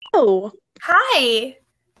Hello. Hi.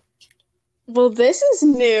 Well, this is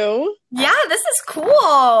new. Yeah, this is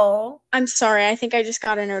cool. I'm sorry. I think I just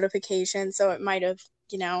got a notification, so it might have,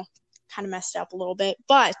 kind of messed up a little bit.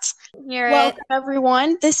 But Hear it. welcome,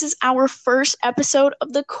 everyone. This is our first episode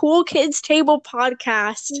of the Cool Kids Table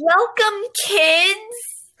podcast. Welcome, kids.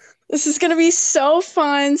 This is going to be so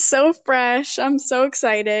fun, so fresh. I'm so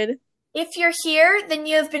excited. If you're here, then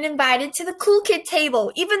you have been invited to the Cool Kid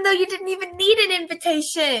Table, even though you didn't even need an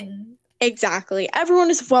invitation. Exactly. Everyone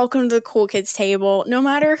is welcome to the Cool Kids Table, no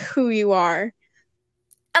matter who you are.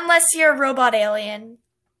 Unless you're a robot alien.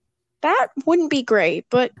 That wouldn't be great,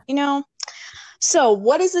 but, So,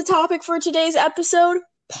 what is the topic for today's episode?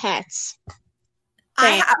 Pets. I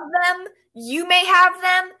have them. You may have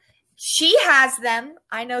them. She has them.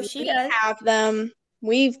 I know she does. We have them.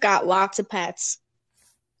 We've got lots of pets.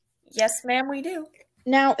 Yes, ma'am, we do.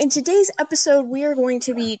 Now, in today's episode, we are going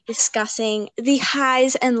to be discussing the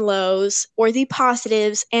highs and lows, or the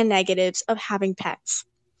positives and negatives of having pets.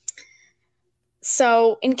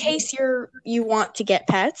 So, in case you want to get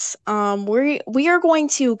pets, we are going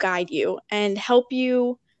to guide you and help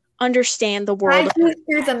you understand the world Guide you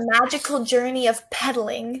through the magical journey of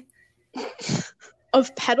peddling.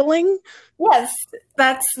 Of peddling? Yes,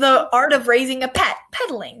 that's the art of raising a pet.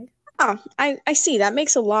 Peddling. Oh, I see. That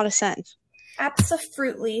makes a lot of sense.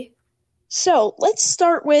 Absolutely. So, let's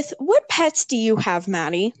start with, what pets do you have,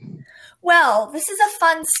 Maddie? Well, this is a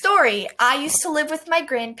fun story. I used to live with my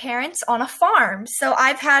grandparents on a farm, so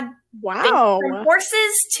I've had from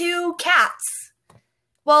horses to cats.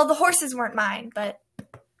 Well, the horses weren't mine, but...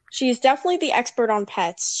 She's definitely the expert on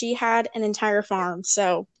pets. She had an entire farm,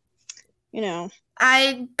 so,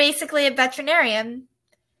 I'm basically a veterinarian.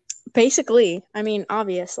 Basically. I mean,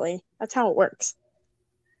 obviously. That's how it works.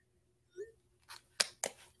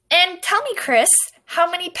 And tell me, Chris, how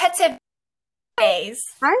many pets have you had?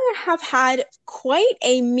 I have had quite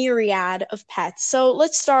a myriad of pets. So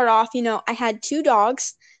let's start off. I had 2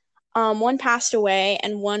 dogs. One passed away,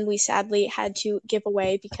 and one we sadly had to give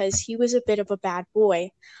away because he was a bit of a bad boy.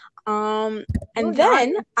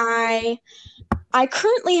 Then I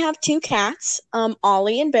currently have 2 cats,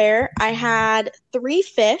 Ollie and Bear. I had 3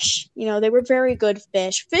 fish. They were very good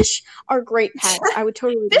fish. Fish are great pets. I would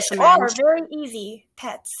totally Fish recommend. are very easy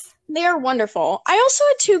pets. They are wonderful. I also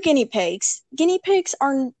had 2 guinea pigs. Guinea pigs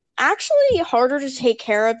are actually harder to take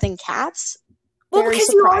care of than cats. Well, because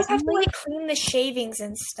you always have to clean the shavings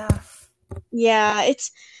and stuff. Yeah,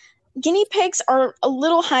 guinea pigs are a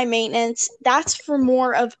little high maintenance. That's for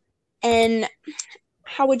more of an,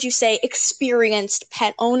 how would you say, experienced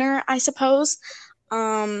pet owner, I suppose.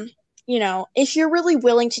 If you're really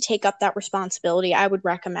willing to take up that responsibility, I would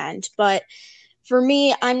recommend. But for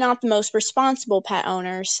me, I'm not the most responsible pet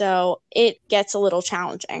owner, so it gets a little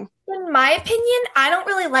challenging. In my opinion, I don't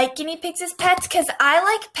really like guinea pigs as pets because I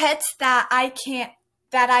like pets that I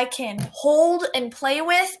can hold and play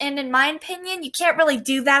with. And in my opinion, you can't really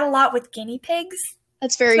do that a lot with guinea pigs.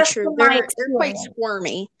 That's very true. They're quite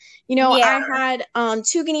squirmy. I had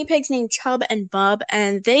 2 guinea pigs named Chub and Bub,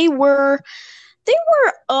 and they were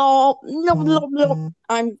all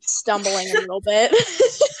I'm stumbling a little bit.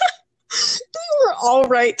 They were all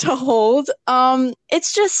right to hold.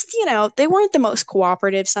 It's just, they weren't the most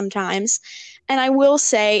cooperative sometimes. And I will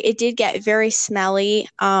say it did get very smelly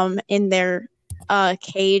in their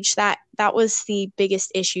cage. That was the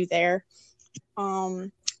biggest issue there.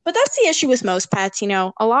 But that's the issue with most pets,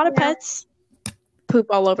 a lot of pets poop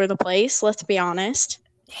all over the place, let's be honest.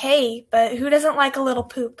 Hey, but who doesn't like a little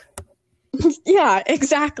poop? Yeah,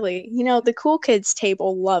 exactly. The Cool Kids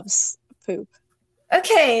Table loves poop.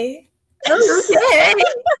 Okay.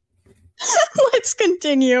 Let's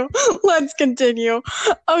continue.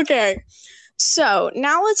 Okay. So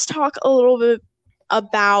now let's talk a little bit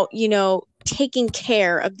about, taking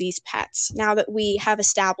care of these pets now that we have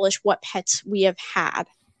established what pets we have had.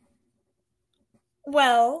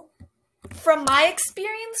 Well, from my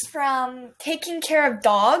experience from taking care of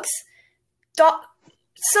dogs, so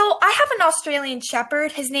I have an Australian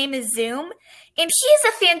Shepherd. His name is Zoom, and he's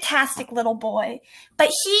a fantastic little boy, but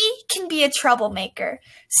he can be a troublemaker.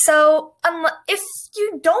 So if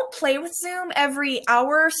you don't play with Zoom every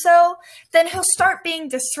hour or so, then he'll start being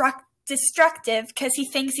destructive because he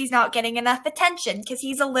thinks he's not getting enough attention because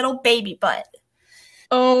he's a little baby butt.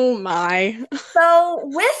 Oh my. So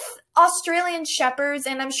with Australian Shepherds,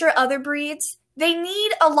 and I'm sure other breeds, they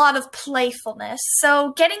need a lot of playfulness.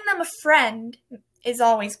 So getting them a friend is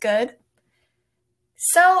always good.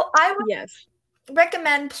 So I would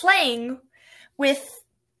recommend playing with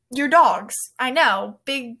your dogs. I know,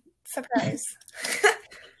 big surprise.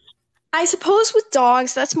 I suppose with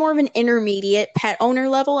dogs, that's more of an intermediate pet owner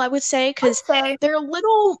level, I would say, I'd because say. they're a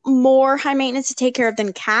little more high maintenance to take care of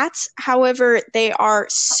than cats. However, they're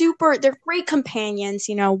great companions,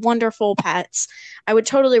 wonderful pets. I would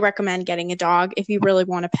totally recommend getting a dog if you really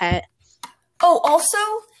want a pet. Oh, also,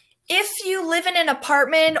 if you live in an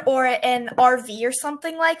apartment or an RV or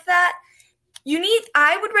something like that,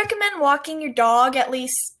 I would recommend walking your dog at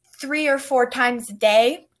least 3 or 4 times a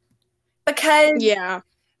day because, Yeah.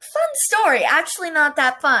 fun story, actually not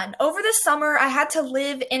that fun. Over the summer, I had to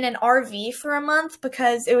live in an RV for a month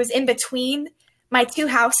because it was in between my two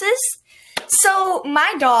houses. So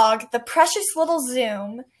my dog, the precious little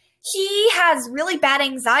Zoom, he has really bad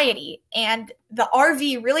anxiety and the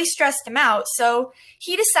RV really stressed him out. So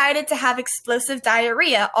he decided to have explosive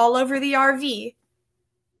diarrhea all over the RV.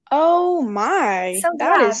 Oh my, So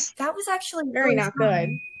that yeah, is that was actually very really not good.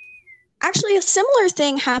 fun. Actually, a similar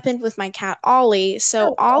thing happened with my cat Ollie. So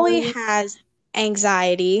Oh, Ollie Ollie. has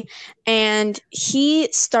anxiety and he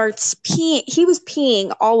starts peeing. He was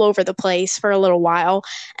peeing all over the place for a little while.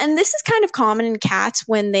 And this is kind of common in cats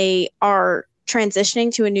when they are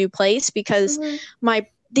transitioning to a new place because Mm-hmm.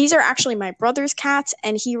 these are actually my brother's cats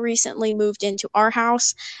and he recently moved into our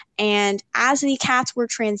house, and as the cats were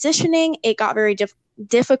transitioning, it got very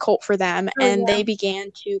difficult for them Oh and yeah. they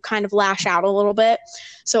began to kind of lash out a little bit.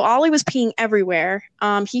 So Ollie was peeing everywhere.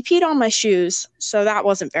 He peed on my shoes, so that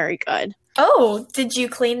wasn't very good. Oh, did you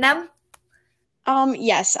clean them?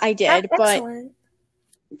 Yes, I That's did, but excellent.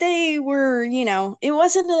 they were, it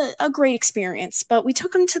wasn't a great experience. But we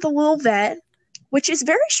took him to the little vet, which is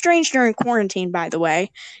very strange during quarantine, by the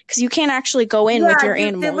way, because you can't actually go in with Yeah, your they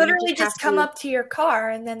animal. You literally just have just come to. up to your car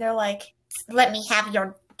and then they're like, "Let me have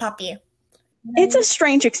your puppy." It's a Right.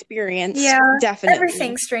 strange experience, Yeah, definitely.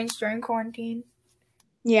 everything's strange during quarantine.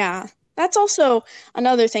 Yeah. That's also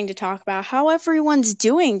another thing to talk about, how everyone's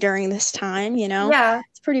doing during this time. Yeah,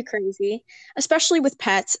 It's pretty crazy. Especially with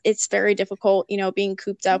pets, it's very difficult, being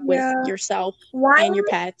cooped up with yeah. yourself and your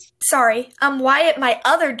Wyatt, pets. sorry, Wyatt, my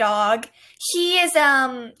other dog, he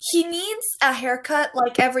needs a haircut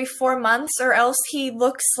like every 4 months, or else he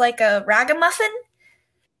looks like a ragamuffin.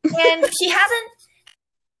 And he hasn't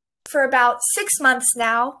for about 6 months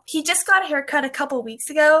now. He just got a haircut a couple weeks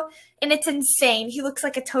ago, and it's insane. He looks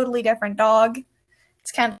like a totally different dog.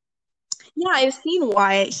 It's kind of Yeah, I've seen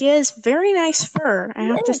Wyatt. He has very nice fur, I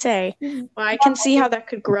have to say. He's But I can see how lovely. that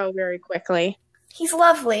could grow very quickly. He's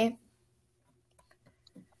lovely.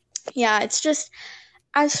 Yeah, it's just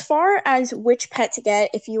as far as which pet to get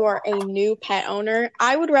if you are a new pet owner,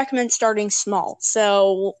 I would recommend starting small.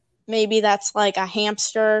 So maybe that's like a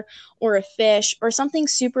hamster or a fish or something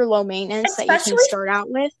super low maintenance that you can Especially, start out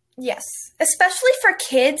with. yes, especially for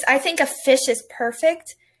kids, I think a fish is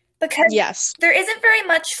perfect because Yes. there isn't very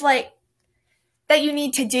much like that you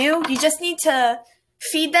need to do. You just need to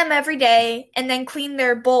feed them every day and then clean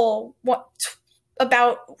their bowl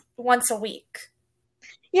about once a week.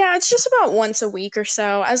 Yeah, it's just about once a week or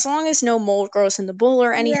so, as long as no mold grows in the bowl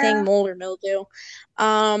or anything, Yeah. mold or mildew.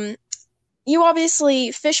 Um, you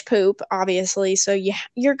obviously fish poop, obviously, so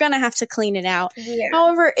you're gonna have to clean it out. Yeah.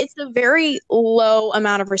 However, it's a very low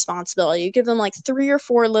amount of responsibility. You give them like 3 or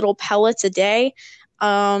 4 little pellets a day.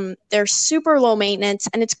 They're super low maintenance,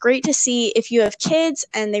 and it's great to see if you have kids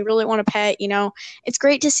and they really want a pet. It's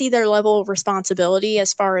great to see their level of responsibility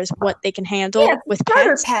as far as what they can Yeah, handle it's a with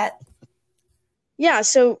starter pets. pet. Yeah,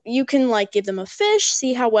 so you can like give them a fish,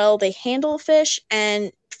 see how well they handle a fish,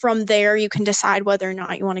 and from there you can decide whether or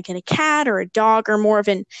not you want to get a cat or a dog or more of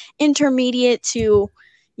an intermediate to,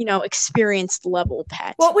 experienced level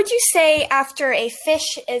pet. What would you say after a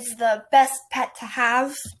fish is the best pet to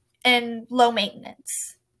have and low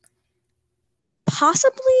maintenance?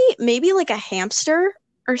 Possibly maybe like a hamster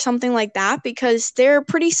or something like that because they're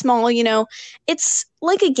pretty small. It's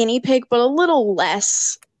like a guinea pig, but a little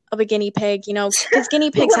less of a guinea pig, because guinea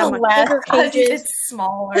A pigs have little much less. bigger cages. It's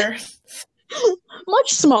smaller.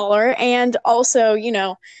 Much smaller, and also,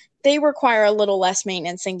 they require a little less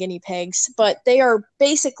maintenance than guinea pigs, but they are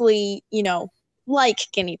basically, like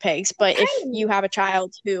guinea pigs. But if Tiny. you have a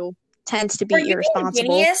child who tends to Are be you being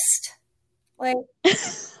irresponsible, guineist? Like I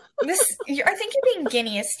think you're being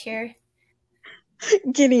guineist here.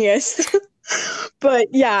 guineist. But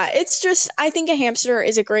yeah, it's just, I think a hamster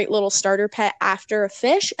is a great little starter pet after a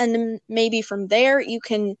fish, and then maybe from there you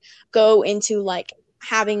can go into like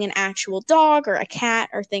having an actual dog or a cat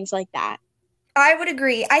or things like that. I would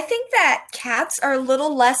agree. I think that cats are a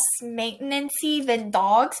little less maintenance-y than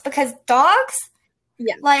dogs because dogs,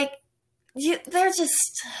 Yeah. like, they're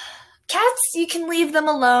just cats. You can leave them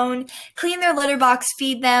alone, clean their litter box,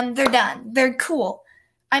 feed them. They're done. They're cool.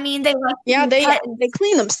 I mean, they like they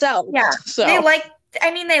clean themselves. Yeah, so they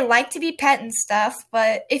like to be pet and stuff,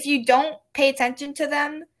 but if you don't pay attention to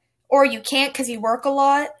them, or you can't because you work a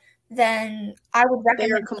lot, then I would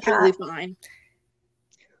recommend they are completely fine.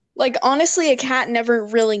 Like, honestly, a cat never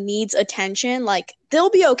really needs attention. Like, they'll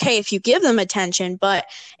be okay if you give them attention, but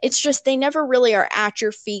it's just they never really are at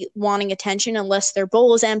your feet wanting attention unless their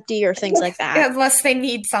bowl is empty or things like that. Unless they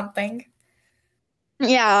need something.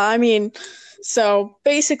 Yeah, I mean, so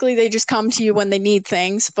basically they just come to you when they need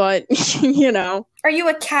things, but, you know. Are you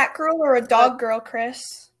a cat girl or a dog girl,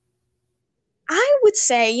 Chris? I would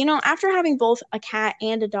say, you know, after having both a cat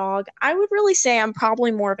and a dog, I would really say I'm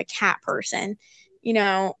probably more of a cat person, you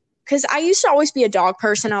know, because I used to always be a dog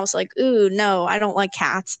person. I was like, ooh, no, I don't like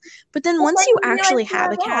cats. But then once you actually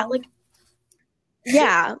have a cat, like,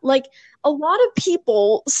 yeah, like a lot of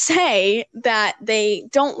people say that they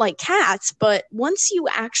don't like cats, but once you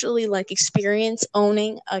actually like experience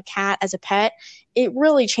owning a cat as a pet, it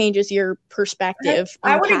really changes your perspective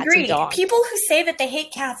on cats and dogs. I would agree. People who say that they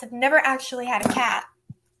hate cats have never actually had a cat.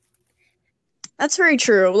 That's very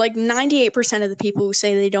true. Like 98% of the people who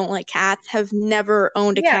say they don't like cats have never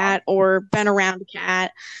owned a cat or been around a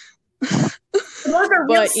cat. Those are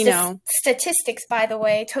real statistics, by the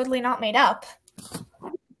way, totally not made up.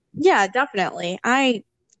 Yeah, definitely. I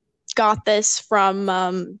got this from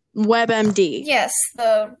WebMD. Yes,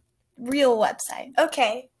 the real website.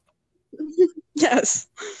 Okay. Yes.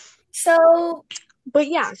 So, but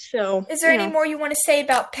yeah, so is there any more you want to say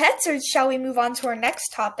about pets, or shall we move on to our next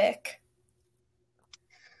topic?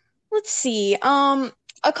 Let's see. A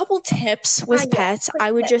couple tips with pets.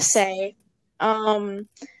 I would just say,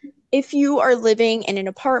 if you are living in an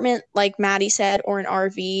apartment, like Maddie said, or an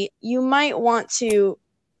RV, you might want to,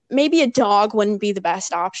 maybe a dog wouldn't be the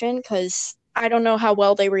best option because I don't know how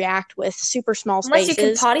well they react with super small spaces. Unless you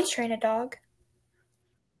can potty train a dog.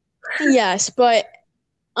 Yes, but,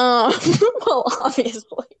 well,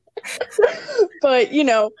 obviously. But, you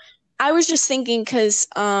know, I was just thinking because,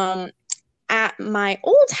 at my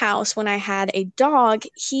old house, when I had a dog,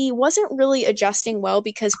 he wasn't really adjusting well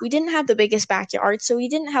because we didn't have the biggest backyard, so he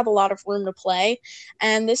didn't have a lot of room to play,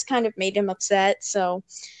 and this kind of made him upset. So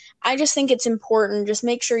I just think it's important, just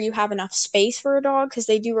make sure you have enough space for a dog because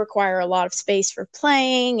they do require a lot of space for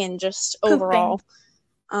playing and just overall.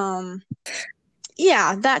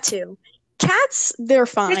 Yeah, that too. Cats, they're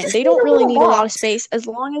fine. They don't really need a lot of space as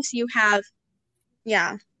long as you have,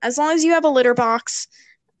 as long as you have a litter box.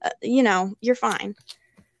 You know, you're fine.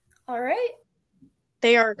 All right.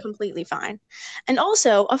 They are completely fine. And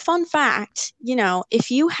also, a fun fact, you know,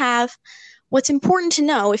 what's important to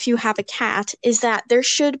know if you have a cat is that there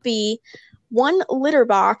should be one litter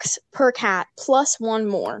box per cat plus one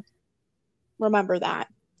more. Remember that.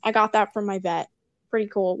 I got that from my vet. Pretty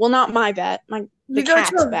cool. Well, not my vet. You go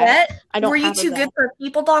to a vet? Were you too good for a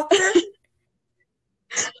people doctor?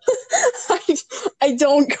 I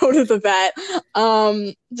don't go to the vet.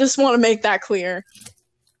 Just want to make that clear.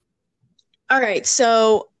 All right,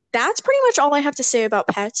 so that's pretty much all I have to say about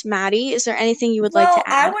pets. Maddie, is there anything you would like to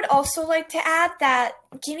add? I would also like to add that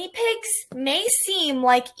guinea pigs may seem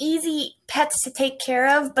like easy pets to take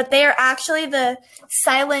care of, but they are actually the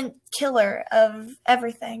silent killer of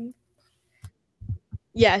everything.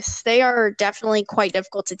 Yes, they are definitely quite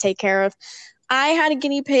difficult to take care of. I had a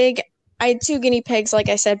guinea pig. I had 2 guinea pigs, like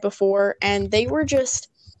I said before, and they were just,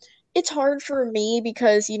 it's hard for me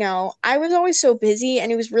because, you know, I was always so busy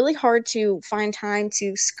and it was really hard to find time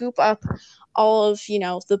to scoop up all of, you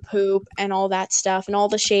know, the poop and all that stuff and all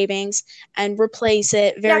the shavings and replace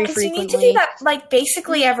it very frequently. You need to do that like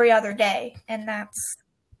basically every other day, and that's...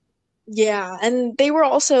 Yeah, and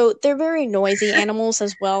they're very noisy animals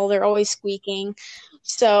as well. They're always squeaking.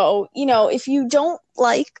 So, you know, if you don't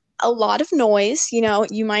like a lot of noise, you know,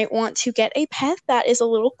 you might want to get a pet that is a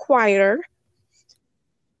little quieter.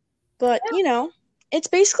 But, you know, it's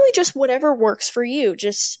basically just whatever works for you.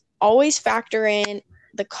 Just always factor in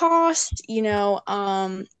the cost, you know,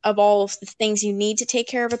 of all of the things you need to take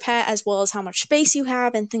care of a pet, as well as how much space you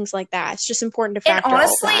have and things like that. It's just important to factor all that.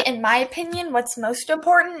 And honestly, in my opinion, what's most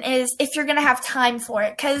important is if you're going to have time for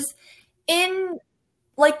it. Because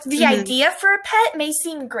the idea for a pet may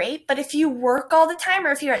seem great, but if you work all the time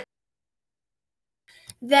or if you're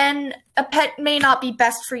then a pet may not be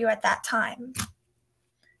best for you at that time.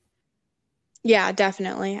 Yeah,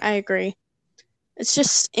 definitely. I agree. It's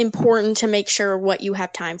just important to make sure what you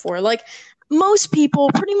have time for. Like most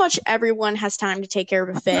people, pretty much everyone has time to take care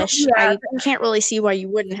of a fish. Yeah. I can't really see why you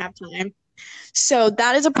wouldn't have time. So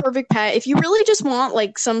that is a perfect pet. If you really just want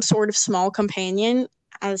like some sort of small companion,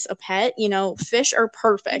 as a pet. Fish are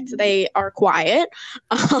perfect. They are quiet,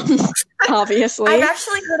 obviously. I've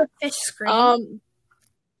actually heard a fish scream.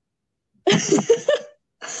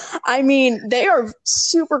 I mean, they are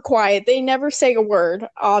super quiet. They never say a word,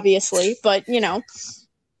 obviously, but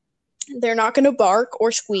they're not going to bark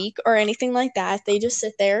or squeak or anything like that. They just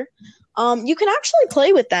sit there. You can actually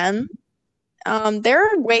play with them.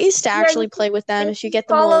 There are ways to actually play with them if you get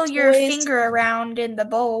them little toys. Follow your finger around in the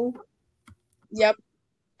bowl. Yep.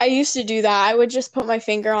 I used to do that. I would just put my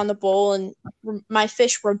finger on the bowl, and my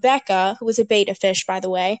fish, Rebecca, who was a betta fish, by the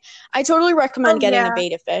way, I totally recommend getting a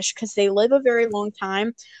betta fish because they live a very long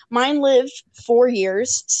time. Mine lived 4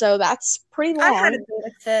 years, so that's pretty long. I had a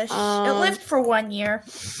betta fish. It lived for 1 year.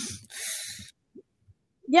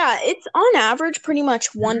 Yeah, it's on average pretty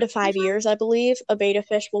much 1 to 5 years, I believe, a betta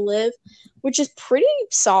fish will live, which is pretty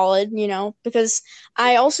solid, because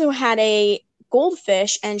I also had a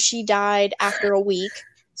goldfish, and she died after a week.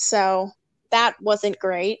 So that wasn't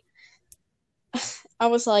great. I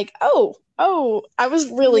was like, oh, I was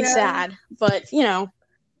really sad. But,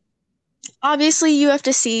 obviously you have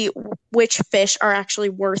to see which fish are actually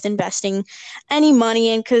worth investing any money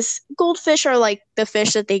in, because goldfish are like the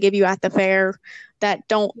fish that they give you at the fair that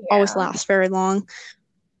don't always last very long.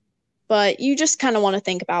 But you just kind of want to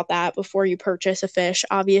think about that before you purchase a fish,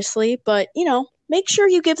 obviously. But, make sure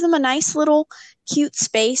you give them a nice little cute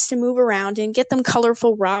space to move around and get them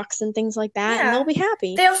colorful rocks and things like that, and they'll be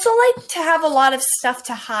happy. They also like to have a lot of stuff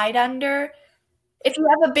to hide under. If you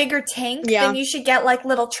have a bigger tank, then you should get like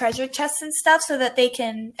little treasure chests and stuff so that they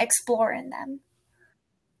can explore in them.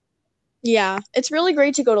 Yeah, it's really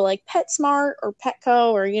great to go to like PetSmart or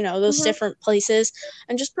Petco or, those different places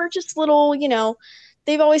and just purchase little,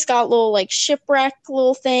 they've always got little like shipwreck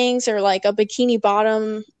little things or like a bikini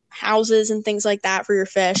bottom houses and things like that for your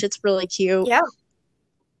fish. It's really cute. Yeah.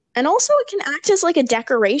 And also it can act as like a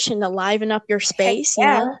decoration to liven up your space,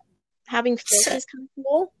 Having fish is kind of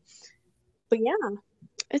cool. But yeah,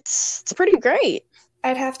 it's pretty great.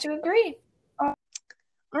 I'd have to agree. All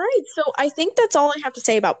right, so I think that's all I have to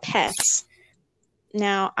say about pets.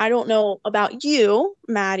 Now, I don't know about you,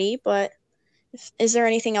 Maddie, but is there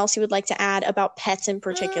anything else you would like to add about pets in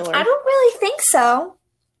particular? I don't really think so.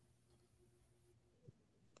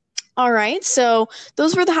 All right, so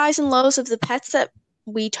those were the highs and lows of the pets that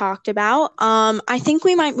we talked about. I think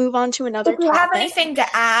we might move on to another topic. If you have anything to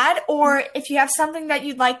add, or if you have something that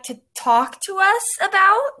you'd like to talk to us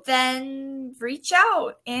about, then reach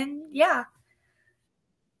out. And yeah.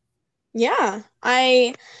 Yeah,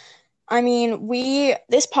 I mean,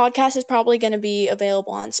 this podcast is probably going to be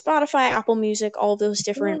available on Spotify, Apple Music, all of those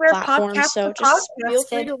different platforms. So just feel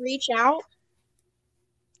free to reach out.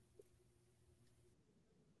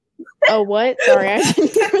 Oh, what? Sorry.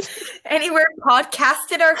 Anywhere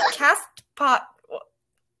podcasted or cast pot.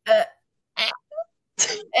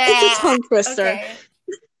 It's a tongue twister. Okay.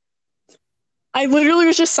 I literally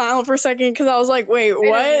was just silent for a second because I was like, wait, what?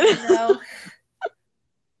 I don't know.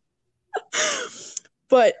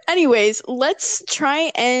 But anyways, let's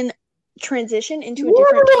try and transition into a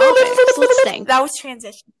different topic. So let's think. That was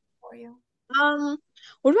transition for you.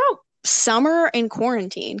 What about summer and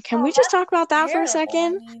quarantine? Can we just talk about that for a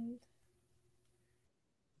second?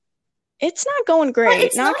 It's not going great. But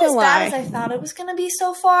it's not gonna lie. Bad as I thought it was gonna be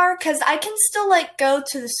so far, because I can still like go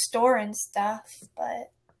to the store and stuff.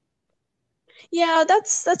 But yeah,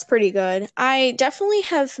 that's pretty good. I definitely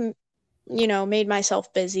have, made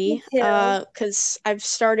myself busy because I've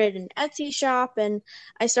started an Etsy shop and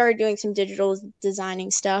I started doing some digital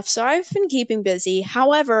designing stuff. So I've been keeping busy.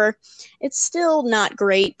 However, it's still not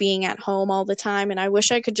great being at home all the time, and I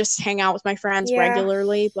wish I could just hang out with my friends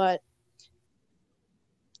regularly, but.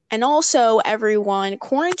 And also, everyone,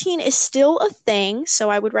 quarantine is still a thing, so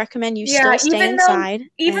I would recommend you still stay inside.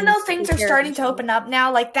 Even though things are starting to open up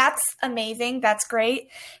now, like, that's amazing, that's great,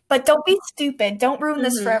 but don't be stupid. Don't ruin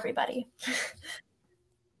this for everybody.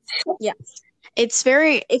 Yes.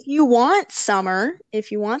 If you want summer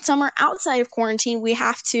outside of quarantine, we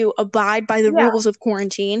have to abide by the rules of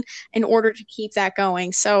quarantine in order to keep that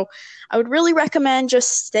going. So I would really recommend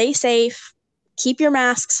just stay safe, keep your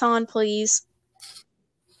masks on, please.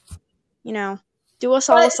 Do us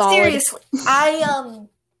all a solid. Seriously, I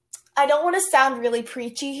don't want to sound really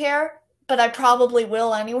preachy here, but I probably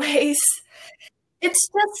will anyways. It's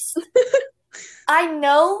just, I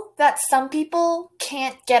know that some people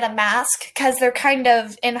can't get a mask because they're kind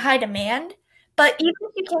of in high demand, but even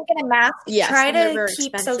if you can't get a mask, try to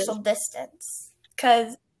keep social distance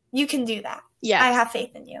because you can do that. Yeah, I have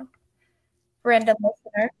faith in you, random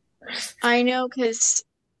listener. I know, because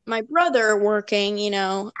my brother working,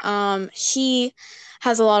 he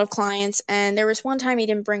has a lot of clients, and there was one time he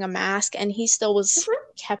didn't bring a mask, and he still was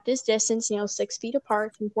kept his distance, 6 feet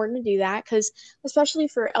apart. It's important to do that because, especially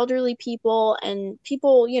for elderly people and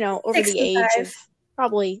people, over 65. The age of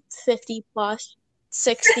probably 50 plus,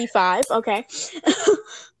 65. Okay.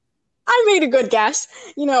 I made a good guess,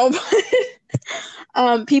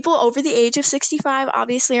 but people over the age of 65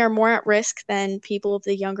 obviously are more at risk than people of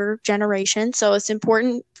the younger generation. So it's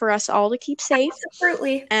important for us all to keep safe.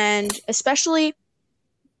 Absolutely. And especially,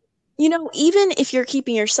 even if you're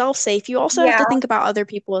keeping yourself safe, you also have to think about other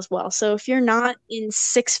people as well. So if you're not in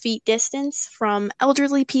 6 feet distance from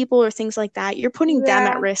elderly people or things like that, you're putting them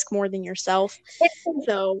at risk more than yourself.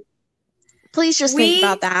 So please just think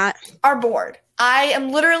about that. We are bored. I am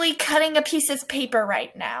literally cutting a piece of paper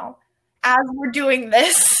right now as we're doing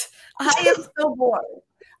this. I am so bored.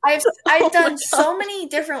 I've done so many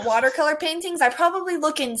different watercolor paintings. I probably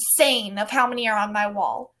look insane of how many are on my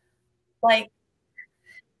wall.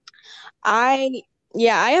 I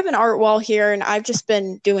have an art wall here, and I've just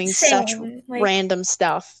been doing such random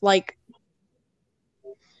stuff.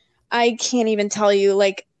 I can't even tell you.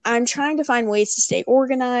 I'm trying to find ways to stay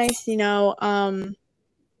organized,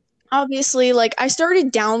 obviously, I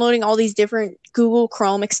started downloading all these different Google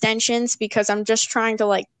Chrome extensions because I'm just trying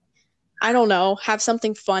to, I don't know, have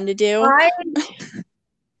something fun to do.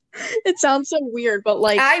 It sounds so weird, but,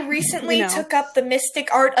 I recently took up the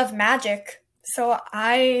mystic art of magic. So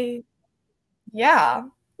yeah.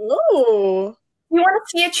 Ooh. You want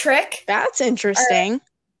to see a trick? That's interesting.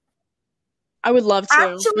 I would love to.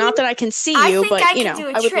 Actually, not that I can see you, but, I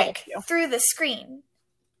would love to. Through the screen.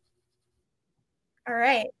 All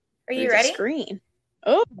right. Are you ready? ready? Screen.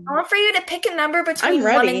 Oh. I want for you to pick a number between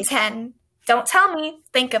 1 and 10. Don't tell me.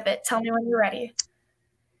 Think of it. Tell me when you're ready.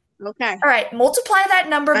 Okay. All right. Multiply that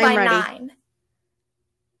number by 9.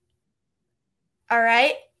 All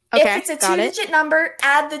right. Okay. If it's a 2-digit number,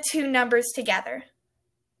 add the 2 numbers together.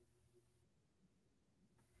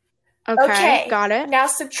 Okay. Got it. Now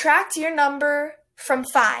subtract your number from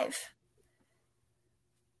 5.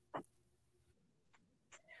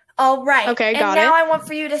 All right. Okay, got it. And now I want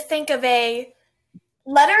for you to think of a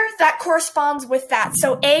letter that corresponds with that.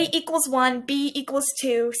 So A equals 1, B equals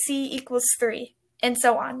 2, C equals 3, and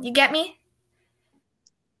so on. You get me?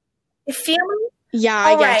 You feel me? Yeah,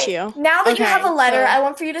 I get you. Now that you have a letter, I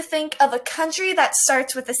want for you to think of a country that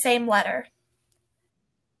starts with the same letter.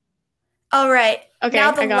 All right. Okay,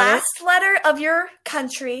 now the last letter of your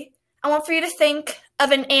country, I want for you to think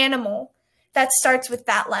of an animal that starts with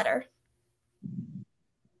that letter.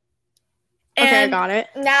 Okay, I got it.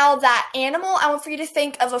 Now that animal, I want for you to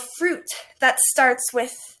think of a fruit that starts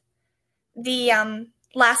with the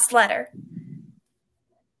last letter.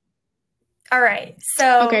 All right,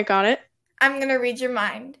 so... Okay, got it. I'm going to read your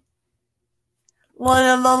mind.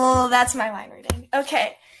 That's my mind reading.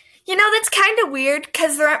 Okay. That's kind of weird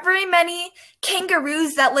because there aren't very many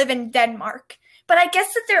kangaroos that live in Denmark. But I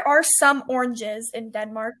guess that there are some oranges in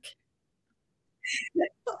Denmark.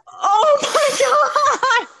 Oh my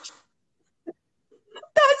god!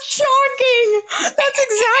 That's shocking! That's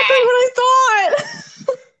exactly what I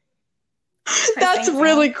thought! That's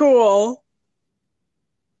really cool.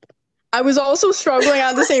 I was also struggling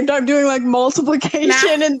at the same time doing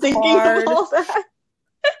multiplication and thinking of all that.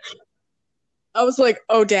 I was like,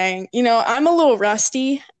 oh dang. I'm a little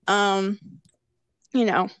rusty. But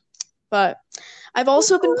I've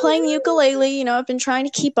also been playing ukulele. I've been trying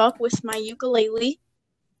to keep up with my ukulele.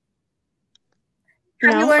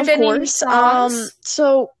 Have you learned any songs?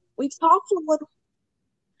 So we've talked a little.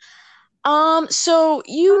 So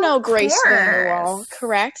Grace Vanderwall,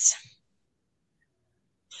 correct?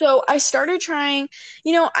 So I started trying,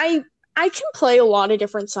 I can play a lot of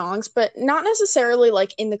different songs, but not necessarily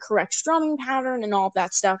in the correct strumming pattern and all of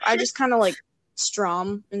that stuff. I just kind of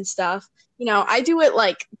strum and stuff. I do it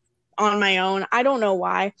on my own. I don't know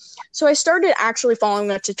why. So I started actually following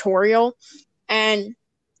a tutorial, and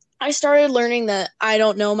I started learning the I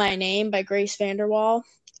Don't Know My Name by Grace Vanderwall.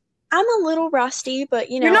 I'm a little rusty, but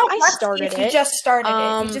I started it. You just started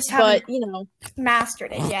it. You just haven't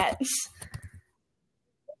mastered it yet.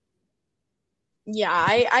 Yeah,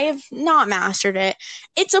 I have not mastered it.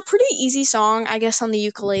 It's a pretty easy song, I guess, on the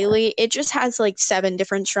ukulele. It just has 7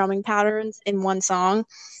 different strumming patterns in one song.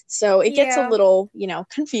 So it gets a little,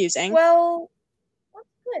 confusing. Well, that's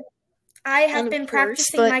good. I have been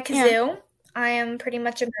practicing my kazoo. Yeah. I am pretty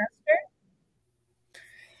much a master.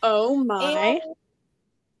 Oh my.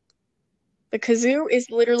 The kazoo is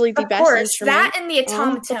literally the best instrument. That and the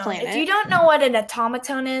automaton. If you don't know what an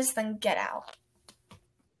automaton is, then get out.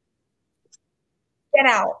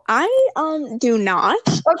 Get out. I do not.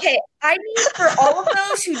 Okay, I need for all of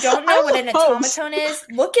those who don't know what an automaton is,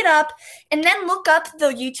 look it up, and then look up the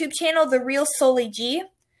YouTube channel, The Real Sully G,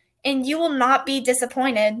 and you will not be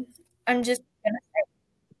disappointed. I'm just gonna say.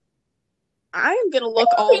 I'm gonna look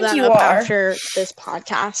all that up after this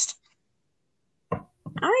podcast.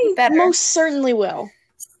 I most certainly will.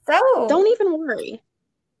 So don't even worry.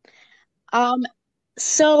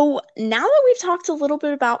 So now that we've talked a little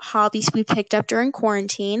bit about hobbies we picked up during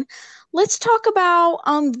quarantine, let's talk about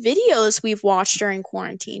videos we've watched during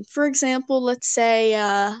quarantine. For example, let's say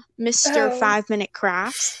Mr. 5 Minute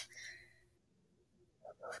Crafts.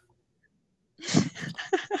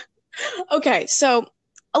 Okay, so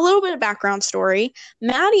a little bit of background story.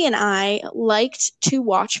 Maddy and I liked to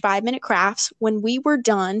watch 5 Minute Crafts when we were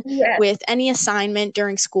done with any assignment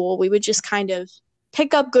during school. We would just kind of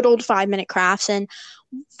pick up good old 5 Minute Crafts and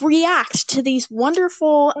react to these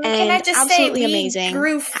wonderful and absolutely amazing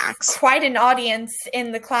hacks. Quite an audience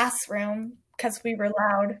in the classroom because we were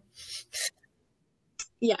loud.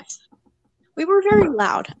 Yes, we were very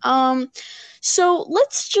loud. So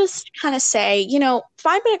let's just kind of say,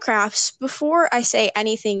 5 Minute Crafts, before I say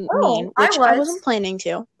anything mean, which I wasn't planning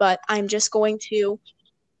to, but I'm just going to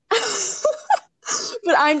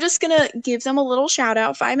give them a little shout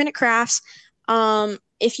out. 5 Minute Crafts.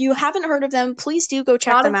 If you haven't heard of them, please do go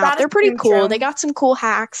check them out. They're pretty cool. They got some cool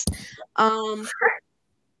hacks. And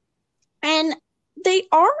they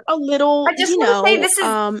are a little, I just want to say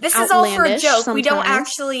this is all for a joke. Sometimes. We don't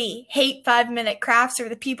actually hate 5 Minute Crafts or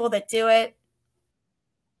the people that do it.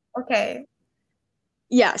 Okay.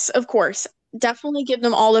 Yes, of course. Definitely give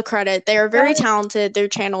them all the credit. They are very talented. Their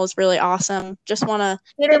channel is really awesome. Just want to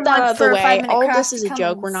get that out of the way. All of this is a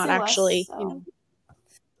joke. We're not actually,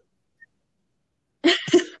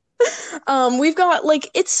 we've got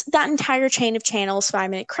it's that entire chain of channels: 5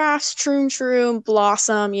 Minute Crafts, Shroom,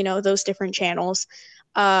 Blossom, those different channels.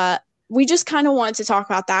 We just kind of wanted to talk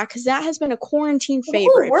about that because that has been a quarantine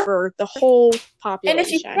favorite for the whole population. And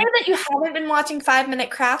if you say that you haven't been watching 5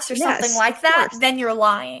 Minute Crafts or something like that, then you're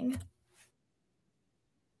lying.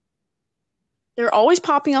 They're always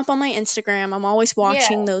popping up on my Instagram. I'm always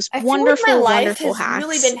watching those wonderful, wonderful hacks.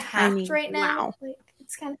 Really been hacked right now. Wow.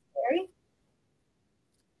 It's kind of scary.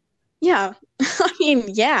 Yeah.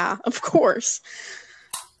 Yeah, of course.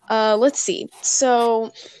 Let's see.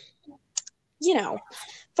 So,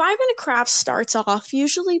 5 Minute Crafts starts off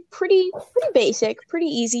usually pretty basic, pretty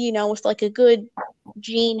easy, with a good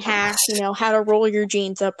jean hack, how to roll your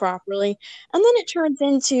jeans up properly. And then it turns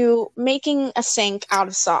into making a sink out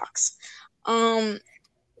of socks. It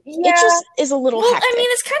just is a little hectic. I mean,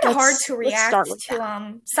 it's kind of hard to react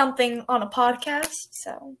to something on a podcast,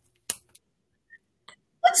 so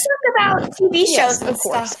let's talk about TV shows and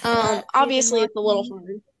stuff. Obviously, it's a little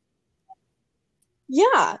hard.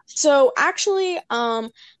 Yeah. So actually, I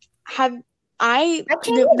can't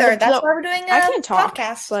either. That's why we're doing a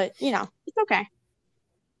podcast. But it's okay.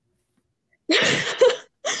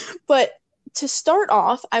 But to start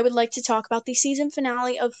off, I would like to talk about the season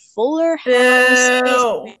finale of Fuller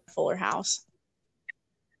House. Fuller House.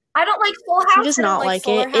 I don't like Full House. She does not like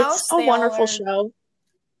it. It's a wonderful show.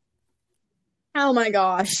 Oh my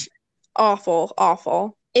gosh.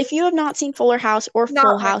 Awful. If you have not seen Fuller House or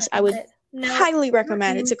Full House, I would highly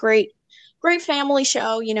recommend. It's a great family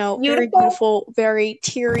show, very beautiful, very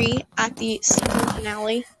teary at the season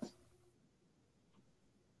finale.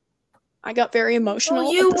 I got very emotional.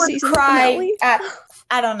 Well, you at the would season cry finale. at,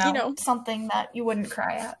 I don't know, something that you wouldn't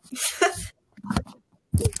cry at.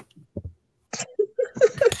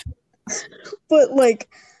 But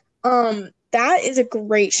that is a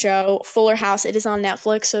great show, Fuller House. It is on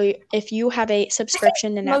Netflix, so if you have a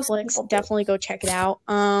subscription to Netflix, definitely go check it out.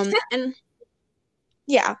 And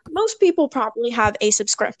yeah, most people probably have a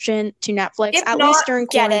subscription to Netflix, at least during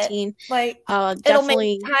quarantine. Definitely, it'll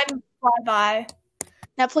make time fly by.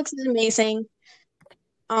 Netflix is amazing.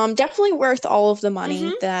 Definitely worth all of the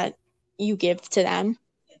money that you give to them.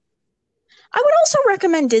 I would also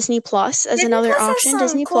recommend Disney Plus as another option.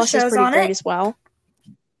 Disney Plus is pretty great as well.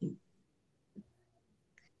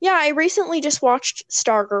 Yeah, I recently just watched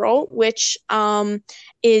Stargirl, which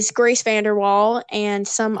is Grace Vanderwaal and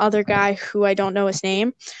some other guy who I don't know his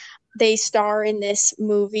name. They star in this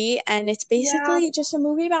movie, and it's basically just a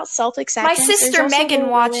movie about self-acceptance. My sister Megan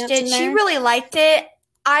watched it. She really liked it.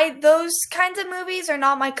 Those kinds of movies are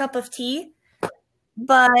not my cup of tea,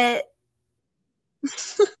 but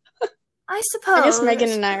I suppose. I guess Megan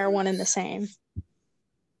and I are one and the same.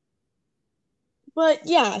 But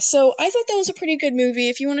yeah, so I thought that was a pretty good movie.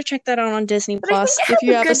 If you want to check that out on Disney Plus, if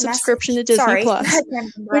you have a subscription to Disney Plus.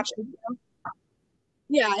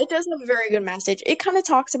 Yeah, it does have a very good message. It kind of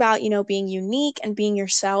talks about, being unique and being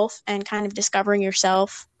yourself and kind of discovering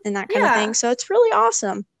yourself and that kind of thing. So it's really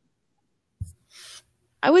awesome.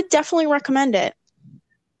 I would definitely recommend it.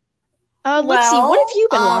 Let's see. What have you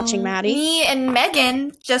been watching, Maddie? Me and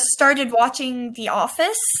Megan just started watching The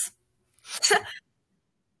Office.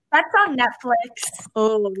 That's on Netflix.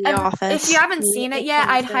 Oh, The Office. If you haven't seen it yet,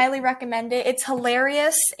 I'd highly recommend it. It's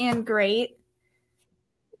hilarious and great.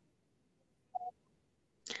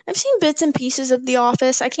 I've seen bits and pieces of The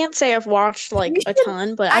Office. I can't say I've watched a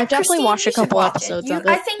ton, but I've definitely watched a couple episodes of it.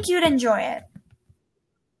 I think you'd enjoy it.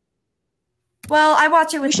 Well, I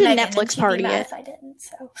watch it with Megan. We should Netflix party it. If I didn't,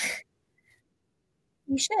 so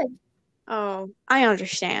you should. Oh, I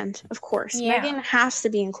understand. Of course, Megan has to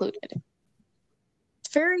be included.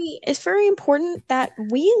 It's very important that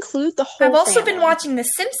we include the whole I've also family. been watching The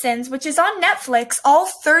Simpsons, which is on Netflix, all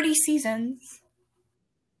 30 seasons.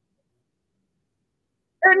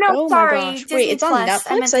 Or no, sorry, my gosh. Disney Wait, it's Plus. on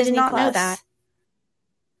Netflix? I did not know that.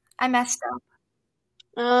 I messed up.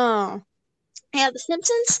 Oh. Yeah, The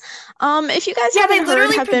Simpsons, if you guys haven't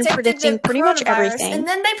heard, have been predicting pretty much everything. And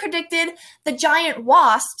then they predicted the giant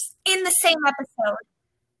wasps in the same episode.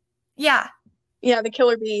 Yeah. Yeah, the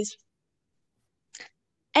killer bees.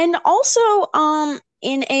 And also,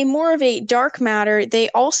 in a more of a dark matter, they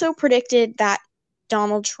also predicted that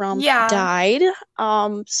Donald Trump died.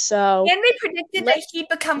 So and they predicted that he'd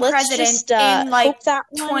become president in like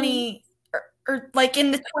 20 or like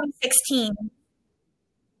in the 2016.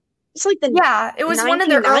 It's like it was one of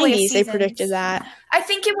their earliest seasons. They predicted that. I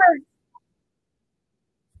think it was.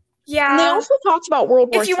 Yeah. And they also talked about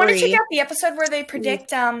World War III. If you want to check out the episode where they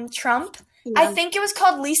predict Trump, I think it was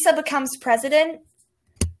called Lisa Becomes President.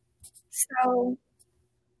 So.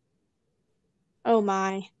 Oh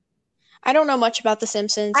my. I don't know much about The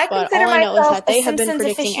Simpsons, but all I know is that they have been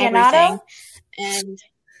predicting everything. And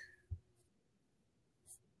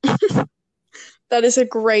that is a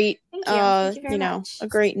great, Thank you much. A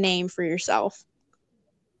great name for yourself.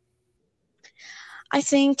 I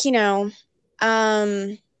think,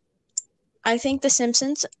 I think The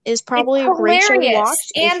Simpsons is probably a great show to watch.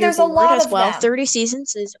 And there's a lot as well. of them. 30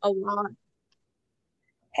 seasons is a lot.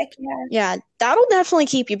 Heck yeah. Yeah, that'll definitely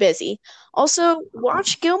keep you busy. Also,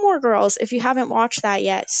 watch Gilmore Girls if you haven't watched that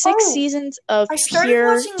yet. 6 seasons of pure talent. I started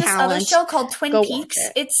watching this other show called Twin Peaks.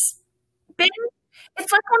 It's like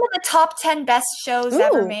one of the top 10 best shows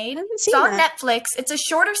ever made. It's on Netflix. It's a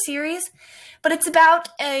shorter series, but it's about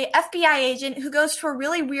a FBI agent who goes to a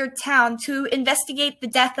really weird town to investigate the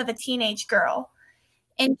death of a teenage girl.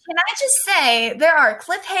 And can I just say, there are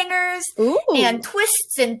cliffhangers and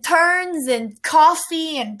twists and turns and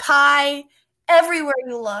coffee and pie everywhere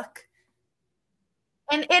you look.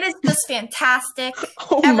 And it is just fantastic.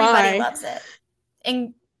 Everybody loves it.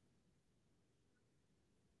 And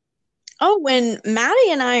when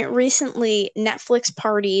Maddy and I recently Netflix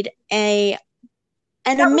partied an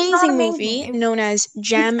amazing movie known as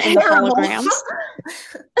Gem and the Holograms.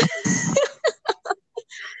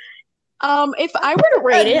 If I were to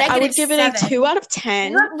rate it, I would give it a 2 out of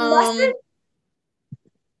 10.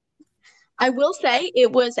 I will say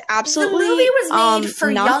it was absolutely the movie was made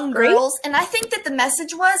for young great. Girls, and I think that the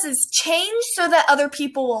message is change so that other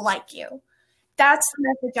people will like you. That's the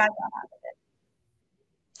message I got out of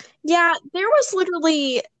it. Yeah, there was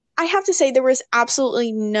literally, I have to say, there was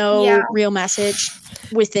absolutely no real message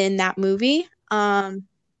within that movie, at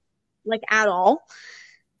all.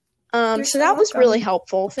 So that was really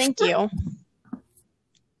helpful. Thank you.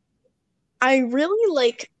 I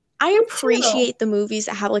really I appreciate the movies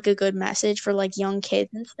that have a good message for young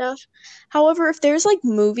kids and stuff. However, if there's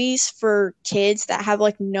movies for kids that have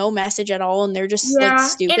no message at all and they're just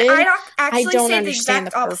stupid, and I don't say understand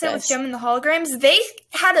the opposite with Gem and the Holograms. They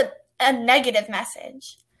had a negative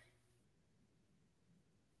message.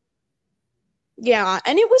 Yeah,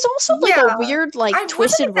 and it was also a weird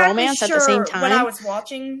twisted romance at the same time. When I was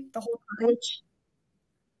watching the whole time.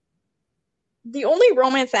 The only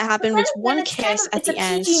romance that happened was one kiss at the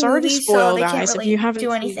end. Sorry to spoil, guys, if you haven't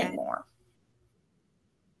do anything more.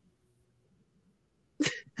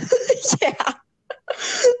 Yeah,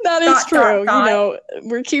 that is true.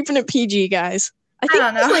 We're keeping it PG, guys. I think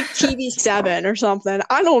it was TV7 or something.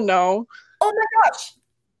 I don't know. Oh my gosh.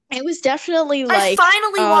 It was definitely I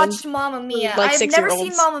finally watched Mamma Mia. I've never 6-year-olds.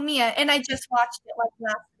 seen Mamma Mia, and I just watched it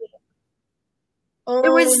last week. Oh, it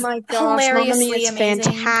was my gosh, Mamma Mia is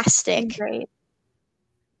fantastic. Great.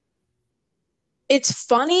 It's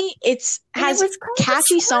funny. It has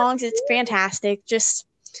catchy songs. It's fantastic. Just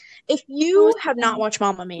if you have not watched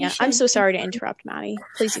Mamma Mia, I'm so sorry to interrupt, Maddy.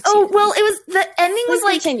 Please excuse me. Well, the ending was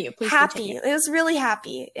continue. Please happy. continue. It was really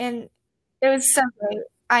happy, and It was so great.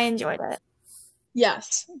 I enjoyed it.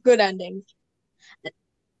 Yes, good ending.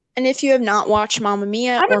 And if you have not watched Mamma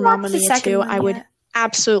Mia or Mamma Mia 2, I would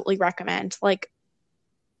absolutely recommend. Like,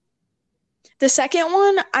 the second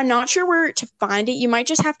one, I'm not sure where to find it. You might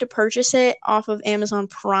just have to purchase it off of Amazon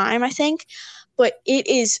Prime, I think. But it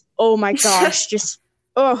is, oh my gosh, just,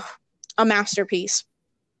 a masterpiece.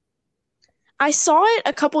 I saw it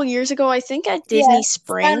a couple years ago, I think at Disney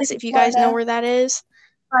Springs, if you guys know where that is.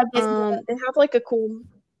 They have like a cool,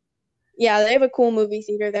 they have a cool movie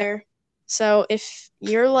theater there. So if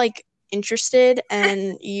you're like interested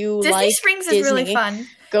and you Disney like Springs Disney, is really fun.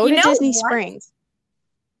 Go to Disney Springs.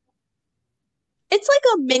 It's like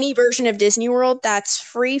a mini version of Disney World that's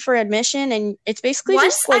free for admission, and it's basically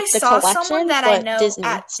just like the collection, someone that but I know Disney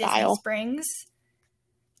at style. Disney Springs.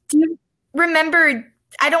 Do you remember?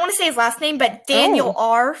 I don't want to say his last name, but Daniel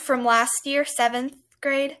R. from last year, 7th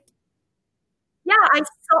grade. Yeah,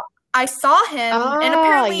 I saw him, and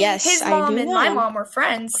apparently his mom and my mom were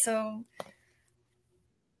friends. So.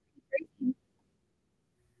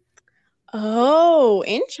 Oh,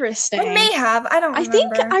 interesting. I may have. I don't remember. I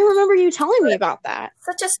think I remember you telling me about that.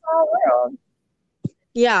 Such a small world.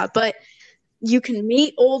 Yeah, but you can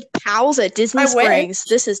meet old pals at Disney Springs.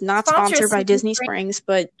 This is not sponsored by Disney Springs,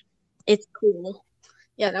 but it's cool.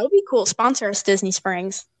 Yeah, that would be cool. Sponsor us, Disney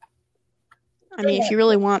Springs. I mean, if you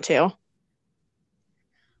really want to.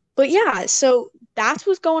 But yeah, so that's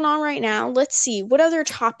what's going on right now. Let's see. What other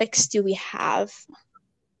topics do we have?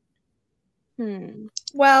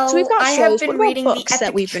 Well, so we've got I have been reading the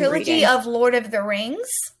epic trilogy of Lord of the Rings.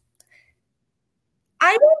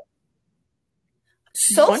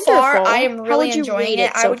 So far, I am really enjoying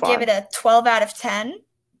it. I would give it a 12 out of 10.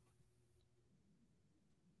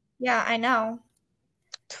 Yeah, I know.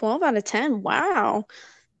 12 out of 10. Wow.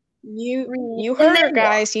 You heard her,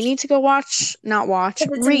 guys. You need to go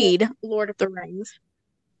read Lord of the Rings.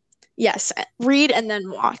 Yes, read and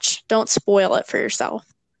then watch. Don't spoil it for yourself.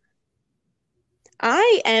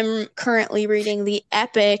 I am currently reading the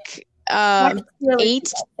epic 8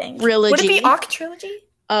 trilogy. Would it be trilogy?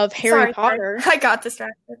 Of Harry Potter. I got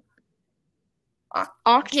distracted.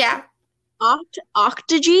 Octogy? I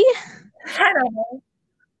don't know.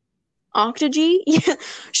 Octogy? Yeah,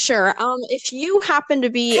 sure. If you happen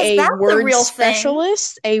to be a word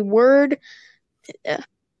specialist, a word...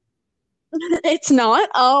 it's not.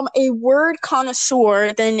 A word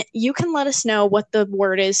connoisseur, then you can let us know what the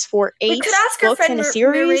word is for 8 books in a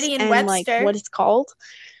series and like what it's called.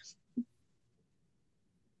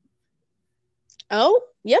 Oh,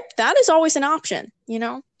 yep, that is always an option, you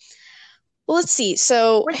know? Well, let's see.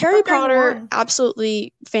 So, Harry Potter,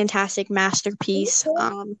 absolutely fantastic masterpiece.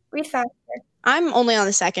 Read faster. I'm only on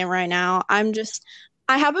the second right now. I haven't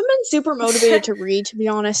been super motivated to read, to be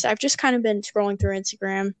honest. I've just kind of been scrolling through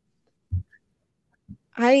Instagram.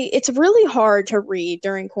 It's really hard to read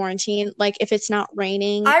during quarantine, like if it's not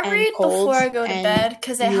raining and cold. I read before I go to bed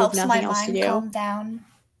because it helps my mind calm down.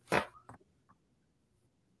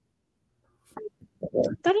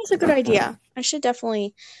 That is a good idea. I should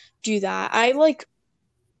definitely do that. I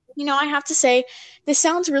have to say, this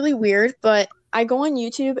sounds really weird, but I go on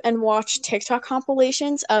YouTube and watch TikTok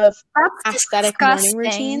compilations of aesthetic morning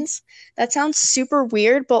routines. That sounds super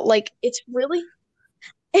weird, but like it's really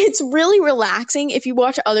relaxing if you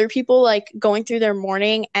watch other people like going through their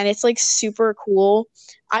morning, and it's like super cool.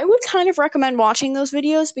 I would kind of recommend watching those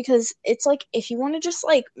videos because it's like if you want to just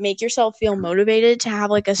like make yourself feel motivated to have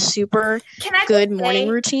like a super good morning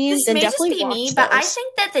routine, then definitely watch those. But I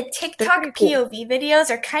think that the TikTok POV videos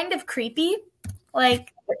are kind of creepy.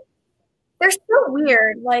 Like they're so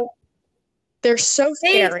weird. Like they're so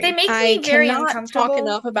scary. They make me very uncomfortable. I cannot talk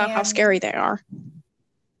enough about how scary they are.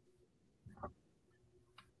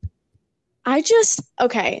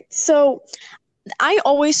 So I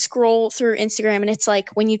always scroll through Instagram and it's like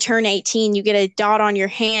when you turn 18, you get a dot on your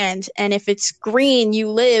hand, and if it's green, you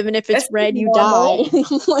live, and if it's red, you die.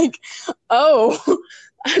 Like, oh,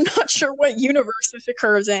 I'm not sure what universe this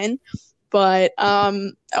occurs in, but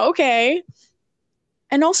okay.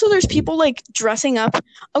 And also there's people like dressing up.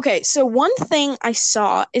 Okay, so one thing I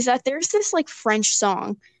saw is that there's this like French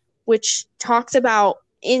song which talks about,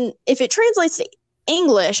 if it translates to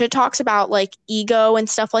English, it talks about like ego and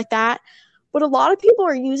stuff like that, but a lot of people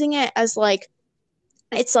are using it as like,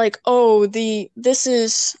 it's like, oh,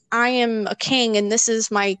 I am a king and this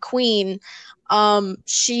is my queen, I'll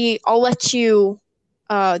let you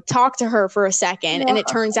talk to her for a second. And it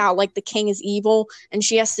turns out like the king is evil and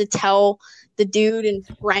she has to tell the dude in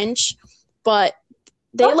French, but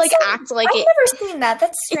they act like I've never seen that.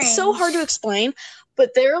 That's strange. It's so hard to explain,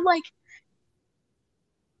 but they're like,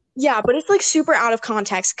 Yeah, but it's like super out of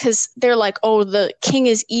context because they're like, oh, the king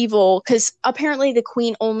is evil because apparently the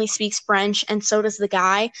queen only speaks French and so does the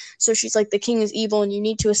guy. So she's like, the king is evil and you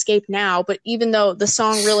need to escape now. But even though the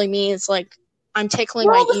song really means like, I'm tickling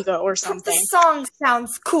my ego or something. The song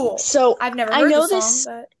sounds cool. So I've never heard the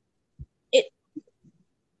song, but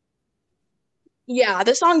yeah,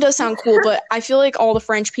 the song does sound cool, but I feel like all the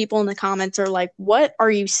French people in the comments are like, what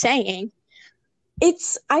are you saying?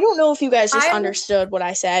 I don't know if you guys just understood what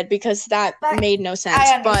I said because that made no sense,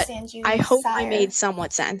 but I hope I made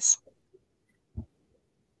somewhat sense.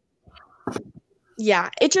 Yeah,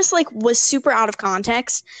 it just like was super out of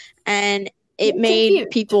context and it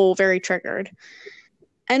made people very triggered.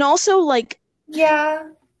 And also like, yeah,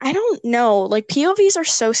 I don't know, like POVs are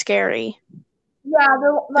so scary. Yeah,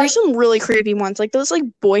 there's some really creepy ones, like those like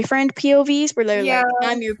boyfriend POVs where they're like,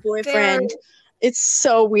 I'm your boyfriend. It's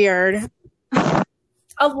so weird.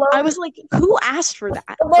 I was like, who asked for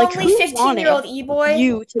that? A lonely like, 15-year-old e-boy?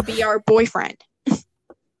 You to be our boyfriend.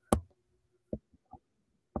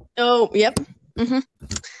 Oh, yep.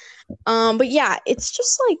 But yeah, it's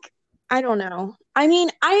just like, I don't know. I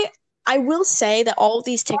mean, I will say that all of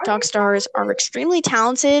these TikTok stars are extremely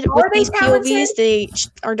talented with these POVs. They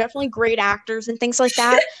are definitely great actors and things like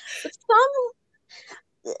that. But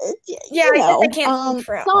some, you know, I can't speak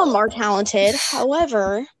for some are talented.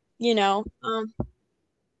 However, you know,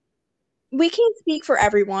 we can't speak for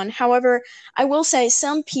everyone. However, I will say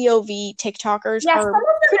some POV TikTokers are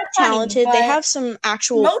pretty talented. They have some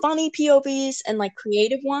actual funny POVs and like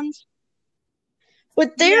creative ones.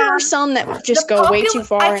 But there are some that just go way too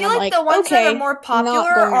far. I feel and like I'm the ones okay, that are more popular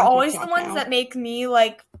are always the ones that make me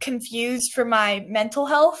like confused for my mental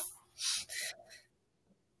health.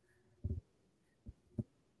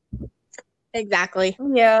 Exactly.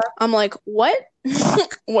 Yeah. I'm like, what?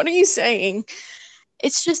 What are you saying?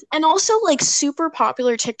 It's just, and also like super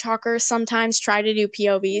popular TikTokers sometimes try to do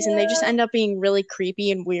POVs and they just end up being really creepy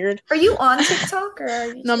and weird. Are you on TikTok or are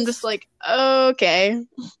you and I'm just like, okay.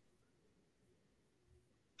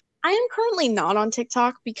 I am currently not on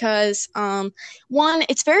TikTok because, one,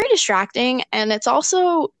 it's very distracting and it's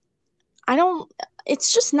also,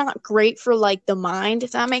 it's just not great for like the mind,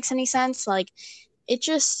 if that makes any sense. Like it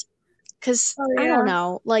just, because I don't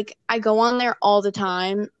know, like I go on there all the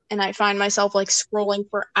time and I find myself like scrolling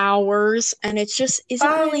for hours and it just isn't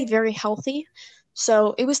really very healthy.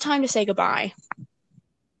 So it was time to say goodbye.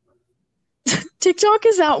 TikTok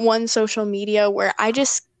is that one social media where I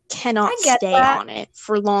just cannot stay on it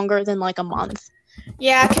for longer than like a month.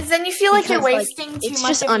 Yeah, because then you feel like you're wasting too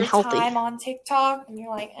much of your time on TikTok and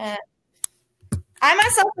you're like, eh. I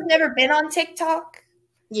myself have never been on TikTok.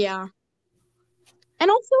 Yeah.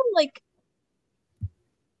 And also like,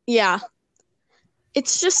 yeah.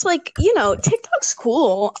 It's just like, you know, TikTok's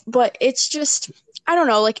cool, but it's just, I don't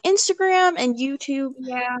know, like Instagram and YouTube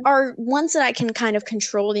are ones that I can kind of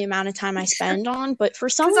control the amount of time I spend on. But for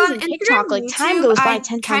some reason, TikTok, like YouTube, time goes by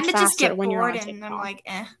 10 times faster when you're on TikTok. I'm like,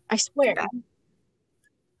 eh. I swear.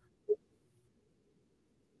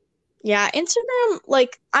 Yeah, Instagram,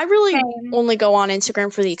 like, I really only go on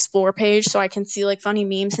Instagram for the Explore page so I can see, like, funny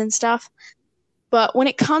memes and stuff. But when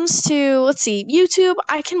it comes to, let's see, YouTube,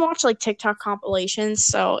 I can watch, like, TikTok compilations.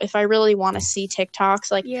 So if I really want to see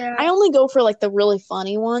TikToks, like, I only go for, like, the really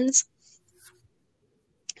funny ones.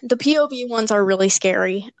 The POV ones are really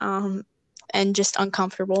scary and just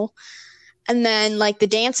uncomfortable. And then, like, the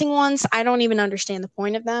dancing ones, I don't even understand the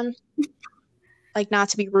point of them. Like, not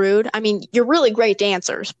to be rude. I mean, you're really great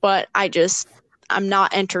dancers, but I'm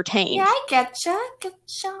not entertained. Yeah, I getcha.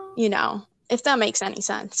 You know, if that makes any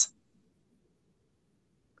sense.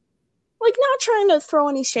 Like, not trying to throw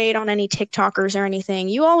any shade on any TikTokers or anything.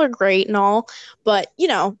 You all are great and all, but, you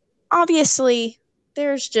know, obviously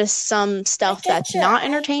there's just some stuff that's not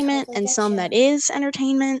entertainment and some that is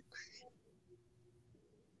entertainment.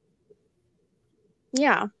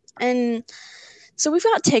 Yeah, and so we've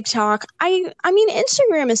got TikTok. I mean,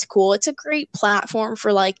 Instagram is cool. It's a great platform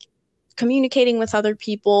for, like, communicating with other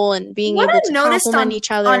people and being able to compliment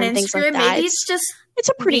each other and things like that. Maybe it's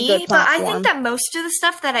a pretty good platform. But I think that most of the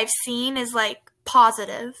stuff that I've seen is, like,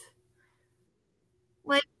 positive.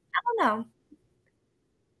 Like, I don't know.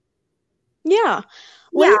 Yeah.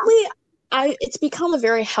 Lately, it's become a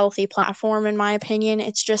very healthy platform, in my opinion.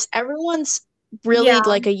 It's just everyone's really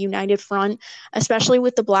like a united front, especially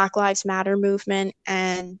with the Black Lives Matter movement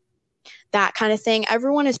and that kind of thing.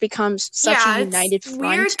 Everyone has become such a united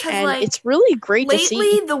front, and like, it's really great to see.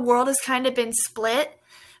 Lately, the world has kind of been split,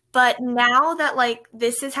 but now that like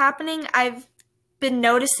this is happening, I've been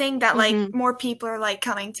noticing that like more people are like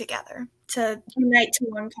coming together to unite to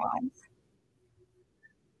one cause.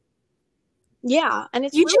 Yeah, and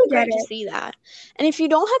it's You really should get great to it. see that. And if you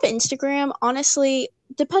don't have Instagram, honestly,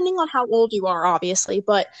 depending on how old you are, obviously,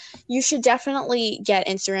 but you should definitely get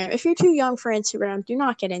Instagram. If you're too young for Instagram, do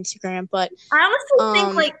not get Instagram. But I honestly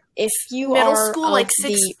think like if you middle are school, like of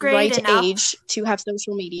sixth the grade right and up. age to have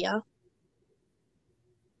social media,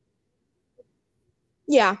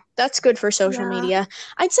 yeah, that's good for social media.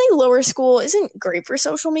 I'd say lower school isn't great for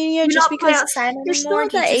social media Do just not play because outside you're still anymore.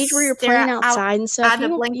 at You that just age where you're playing stare out outside and stuff. at a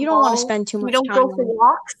blank You don't want to wall. spend too We much don't time go for on.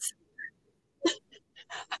 walks.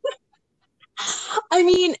 I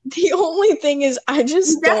mean, the only thing is I We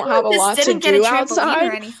just don't have a definitely just lot to didn't get a do trampoline or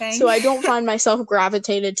outside, anything. so I don't find myself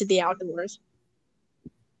gravitated to the outdoors.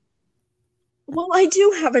 Well, I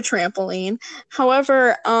do have a trampoline.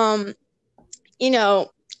 However,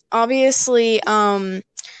 obviously,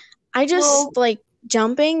 I just like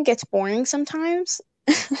jumping gets boring sometimes.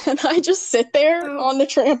 And I just sit there on the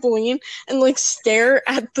trampoline and like stare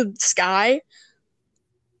at the sky.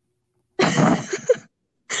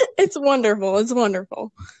 It's wonderful. It's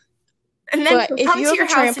wonderful. And then But if come you to have your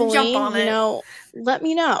a house and jump trampoline, on it. let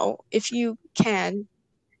me know if you can.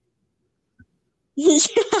 Yeah,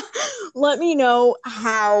 let me know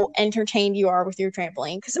how entertained you are with your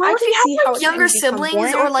trampoline, because Well, I if can you see have how like it can younger become siblings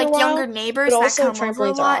boring or after a like younger while, neighbors but that also come over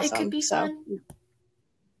a trampolines are lot, it could awesome. be So fun.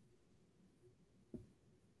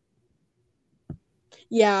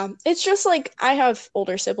 yeah, it's just like I have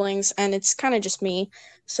older siblings and it's kind of just me.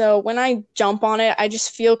 So when I jump on it, I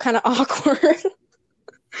just feel kind of awkward.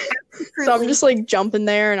 So I'm just like jumping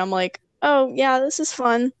there and I'm like, oh yeah, this is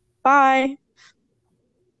fun. Bye.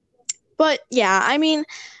 But yeah, I mean,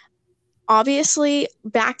 obviously,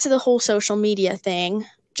 back to the whole social media thing,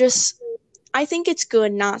 I think it's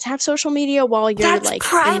good not to have social media while you're That's like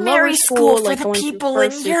in lower primary school school, for like the going through people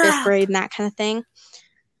in first through fifth Europe. grade and that kind of thing.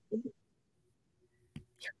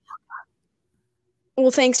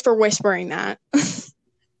 Well, thanks for whispering that.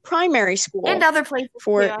 Primary school and other places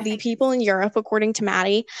for too, the people in Europe, according to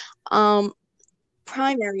Maddy,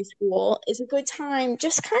 primary school is a good time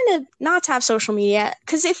just kind of not to have social media,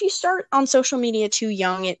 because if you start on social media too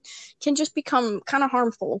young, it can just become kind of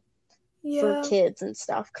harmful for kids and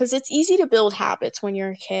stuff, because it's easy to build habits when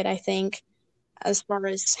you're a kid. I think, as far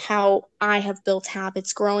as how I have built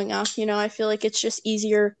habits growing up, I feel like it's just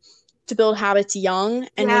easier to build habits young,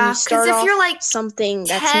 and when you start if off you're like something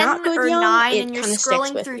that's 10 not good or young, 9 it and you're kind of sticks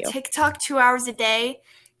scrolling with through you. TikTok 2 hours a day,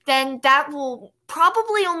 then that will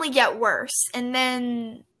probably only get worse, and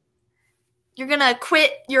then you're gonna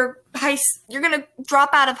quit you're gonna drop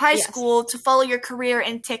out of high school to follow your career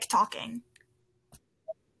in TikToking.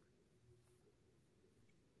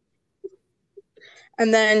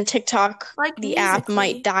 And then TikTok, like the app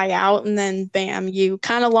might die out, and then bam, you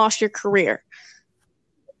kind of lost your career.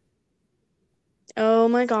 Oh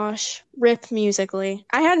my gosh. RIP Musical.ly.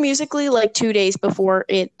 I had Musical.ly like 2 days before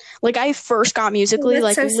it. Like I first got Musical.ly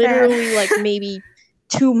like so literally sad. Like maybe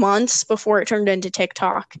 2 months before it turned into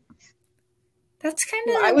TikTok. That's kind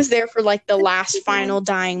of... I was there for like the last final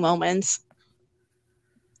dying moments.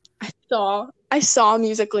 I saw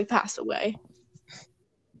Musical.ly pass away.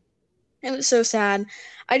 It was so sad.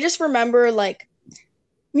 I just remember like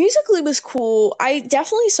Musical.ly was cool. I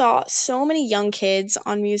definitely saw so many young kids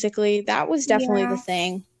on Musical.ly. That was definitely the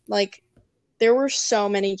thing. Like, there were so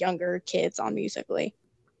many younger kids on Musical.ly.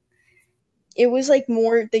 It was like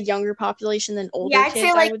more the younger population than older kids,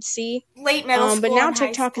 say, like, I would see. Late middle school, but now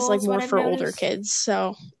TikTok is like more for older kids.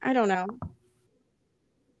 So I don't know.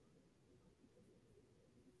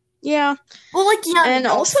 Yeah. Well, like young and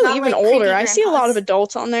adults, also even like older. I see a lot of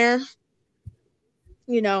adults on there.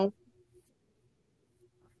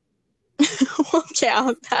 Well,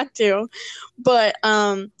 yeah, that too. But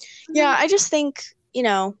yeah, I just think,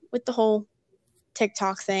 with the whole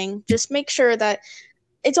TikTok thing, just make sure that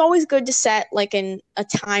it's always good to set like a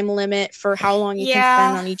time limit for how long you can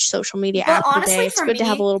spend on each social media app per day. It's good to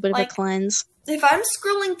have a little bit of a cleanse. If I'm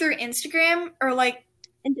scrolling through Instagram or like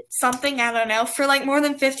something, I don't know, for like more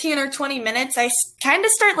than 15 or 20 minutes, I kind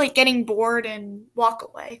of start like getting bored and walk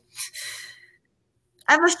away.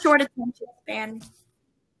 I have a short attention span.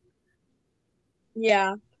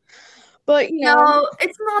 Yeah. But no,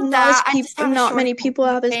 it's not that. Not many people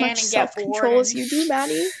have as much self-control as you do,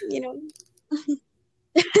 Maddy.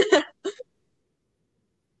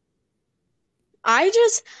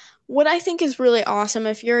 What I think is really awesome,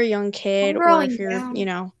 if you're a young kid or if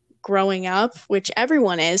you're, growing up, which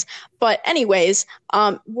everyone is. But anyways,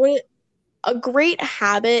 what a great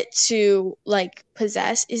habit to like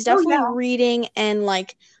possess is definitely reading and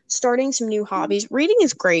like starting some new hobbies. Reading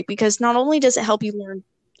is great because not only does it help you learn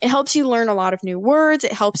It helps you learn a lot of new words.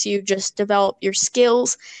 It helps you just develop your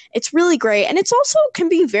skills. It's really great. And it's also can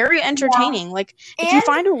be very entertaining. Yeah. Like, if you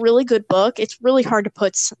find a really good book, it's really hard to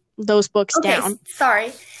put those books down. Sorry.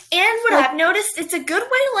 And what I've noticed, it's a good way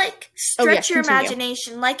to, like, stretch your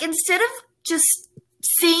imagination. Like, instead of just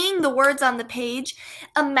seeing the words on the page,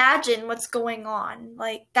 imagine what's going on.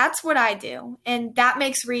 Like, that's what I do. And that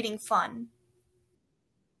makes reading fun.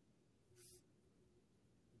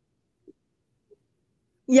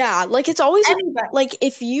 Yeah, like it's always like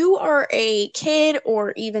if you are a kid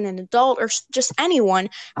or even an adult or just anyone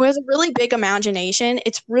who has a really big imagination,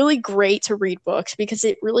 it's really great to read books because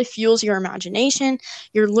it really fuels your imagination.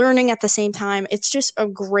 You're learning at the same time. It's just a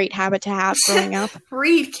great habit to have growing up.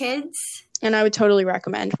 Read, kids. And I would totally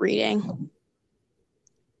recommend reading.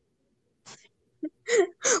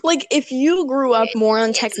 Like, if you grew up more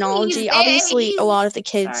on technology, obviously a lot of the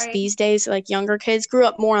kids these days, like younger kids, grew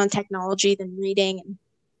up more on technology than reading.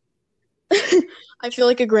 I feel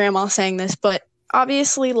like a grandma saying this, but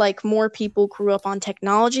obviously, like, more people grew up on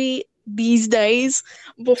technology these days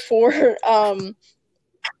before.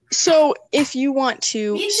 So if you want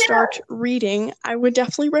to start reading, I would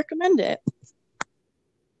definitely recommend it.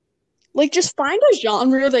 Like, just find a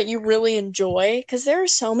genre that you really enjoy, because there are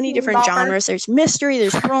so many different genres. There's mystery,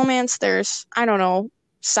 there's romance, there's, I don't know,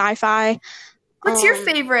 sci-fi. What's your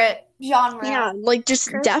favorite genre? Yeah, like,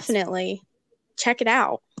 just definitely check it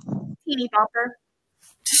out. Teeny bopper.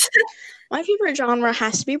 My favorite genre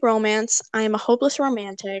has to be romance. I am a hopeless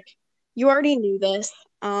romantic. You already knew this.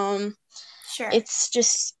 Sure. It's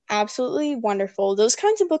just absolutely wonderful. Those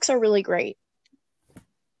kinds of books are really great.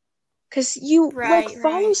 Because you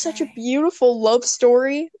follow such a beautiful love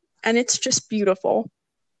story, and it's just beautiful.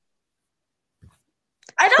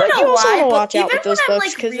 I don't know you why, also but watch out even with those when books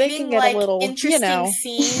I'm because they can get a little, interesting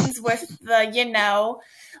scenes with the,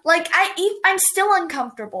 like I'm still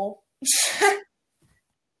uncomfortable.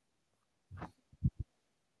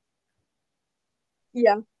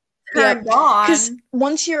 Yeah. Turned on. Because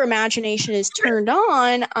once your imagination is turned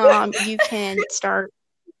on, you can start.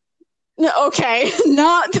 Okay,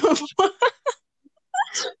 not the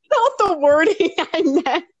wording I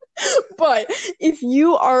meant. But if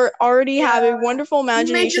you are already have a wonderful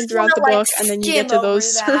imagination throughout the book, and then you get to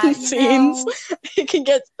those certain scenes, it can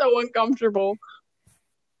get so uncomfortable.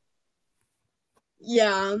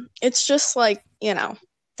 Yeah, it's just like,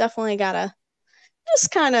 definitely gotta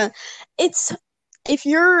just kind of, if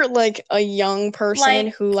you're like a young person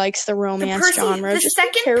who likes the romance genre, just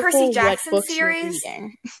be careful what books you're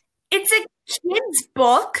reading. It's a kid's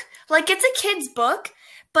book. Like, it's a kid's book,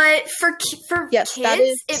 but for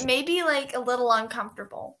kids, it may be like a little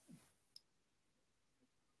uncomfortable.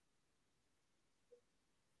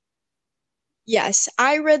 Yes,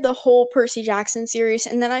 I read the whole Percy Jackson series,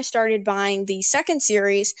 and then I started buying the second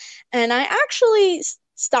series, and I actually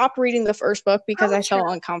stopped reading the first book because I felt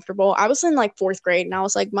uncomfortable. I was in like 4th grade, and I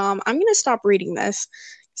was like, Mom, I'm going to stop reading this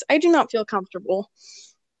because I do not feel comfortable.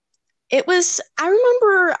 It was, I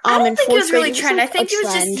remember I don't in think 4th it was really grade, trend. Like I think it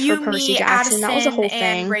was just you, me, Addison, that was a whole thing.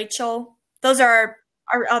 And Rachel. Those are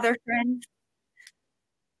our other friends.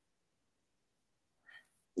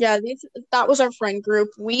 Yeah, that was our friend group.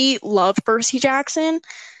 We love Percy Jackson.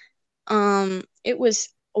 It was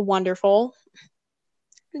wonderful.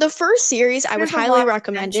 The first series, I would highly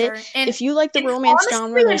recommend it. If you like the romance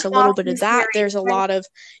genre, there's a little bit of that. There's a lot of,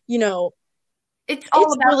 it's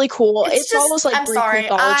really cool. It's almost like Greek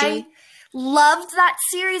mythology. I loved that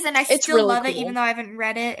series, and I still really love it, even though I haven't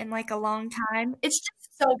read it in like a long time. It's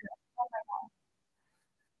just so good. Oh my God.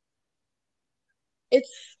 It's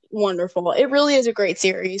wonderful. It really is a great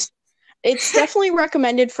series. It's definitely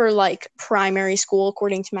recommended for like primary school,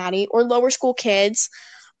 according to Maddy, or lower school kids.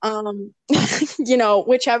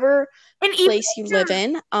 Whichever place you live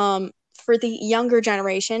in. For the younger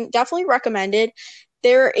generation, definitely recommended.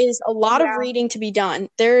 There is a lot of reading to be done.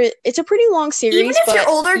 It's a pretty long series. Even if you're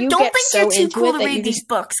older, don't think you're too cool to read these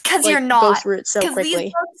books, because you're not. Go through it so quickly.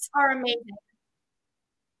 These books are amazing.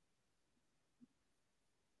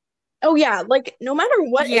 Oh yeah, like no matter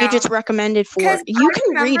what age it's recommended for, you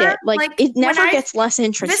can read it. Like it never gets less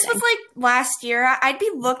interesting. This was like last year. I'd be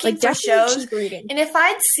looking for shows, and if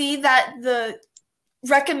I'd see that the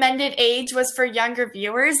recommended age was for younger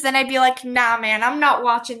viewers, then I'd be like, nah, man, I'm not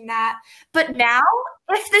watching that. But now,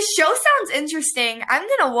 if the show sounds interesting, I'm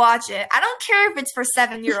gonna watch it. I don't care if it's for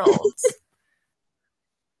 7-year-olds.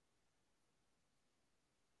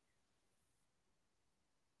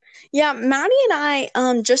 Yeah, Maddy and I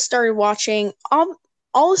just started watching.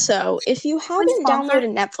 Also, if you haven't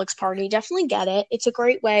downloaded Netflix Party, definitely get it. It's a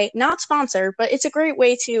great way, not sponsored, but it's a great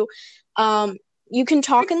way to you can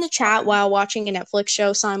talk in the chat while watching a Netflix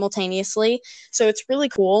show simultaneously, so it's really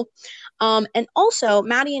cool. And also,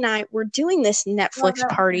 Maddie and I were doing this Netflix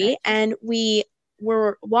party, and we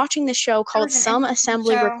were watching the show called Some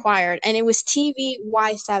Assembly Required, and it was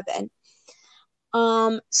TVY7.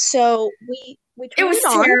 So we turned it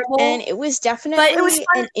on, terrible, and it was definitely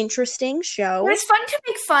an interesting show. It was fun to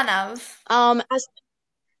make fun of.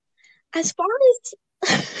 As far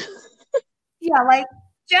as yeah, like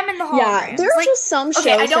Gem in the Holograms. Yeah, there are just some shows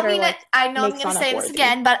I don't that mean are it. I know I'm going to say this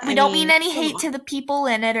again, but we don't mean any hate to the people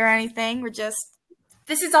in it or anything. We're just,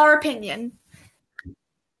 this is our opinion.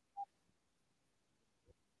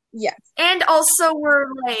 Yes. And also we're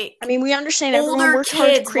like, I mean, we understand everyone works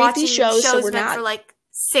hard to create these shows, so we're not for like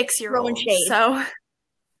 6-year-olds. So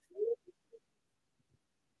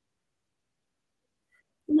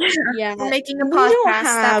yeah, we're making a podcast. We don't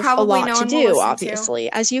have that a lot to do, obviously,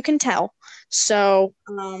 as you can tell. So,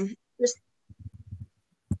 it's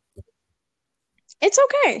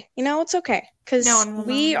okay. It's okay, because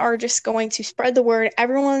we are just going to spread the word.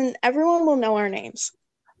 Everyone will know our names.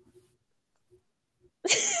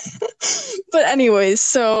 But anyways,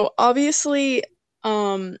 so obviously,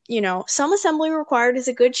 Some Assembly Required is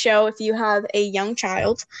a good show if you have a young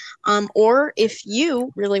child, or if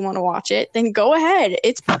you really want to watch it, then go ahead.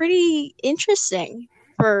 It's pretty interesting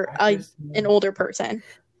for an older person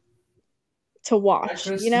to watch.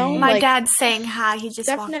 My dad's saying hi. He just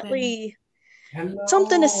definitely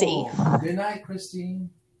something to see. Good night,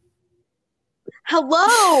 Christine.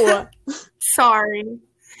 Hello. Sorry.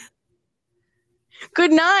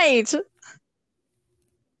 Good night.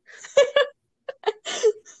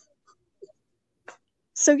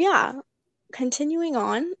 So yeah, continuing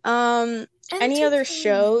on. Any other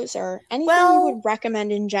shows or anything you would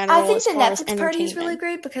recommend in general? I think the Netflix party is really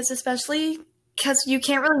great especially because you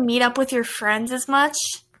can't really meet up with your friends as much.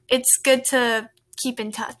 It's good to keep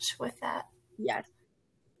in touch with that. Yes.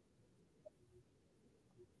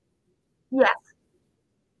 Yeah.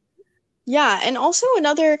 Yeah, and also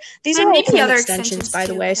these are all Chrome extensions, by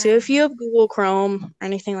the way. So if you have Google Chrome or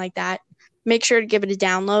anything like that, make sure to give it a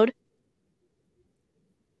download.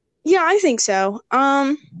 Yeah, I think so.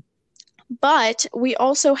 But we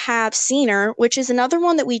also have Scener, which is another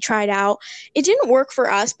one that we tried out. It didn't work for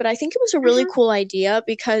us, but I think it was a really cool idea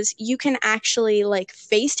because you can actually like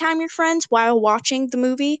FaceTime your friends while watching the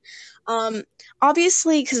movie.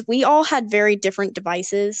 Obviously, because we all had very different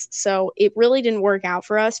devices, so it really didn't work out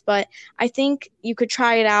for us. But I think you could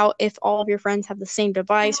try it out if all of your friends have the same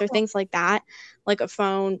device or things like that, like a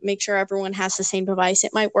phone. Make sure everyone has the same device.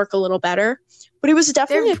 It might work a little better. But it was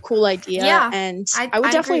definitely a cool idea, and I would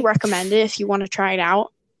definitely recommend it if you want to try it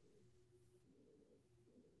out.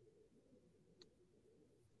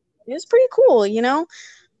 It was pretty cool,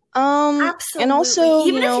 Absolutely. And also,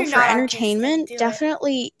 Even for entertainment,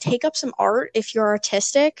 definitely take up some art if you're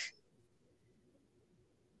artistic.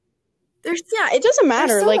 It doesn't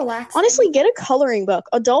matter. So like, relaxing. Honestly, get a coloring book.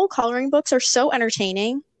 Adult coloring books are so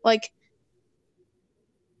entertaining. Like,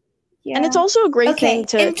 and it's also a great thing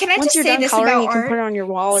to, once you're done coloring, you can put it on your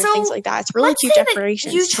wall or things like that. It's really cute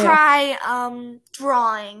decorations, you try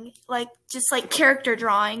drawing, just character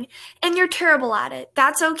drawing, and you're terrible at it.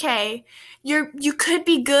 That's okay. You could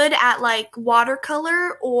be good at,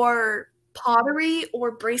 watercolor or pottery or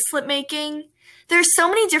bracelet making. There's so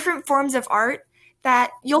many different forms of art that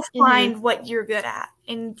you'll find what you're good at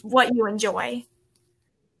and what you enjoy.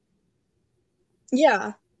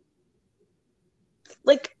 Yeah.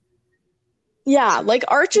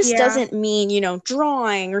 Art just doesn't mean,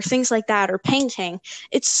 drawing or things like that or painting.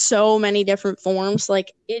 It's so many different forms.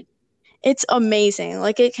 It's amazing.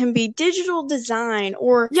 It can be digital design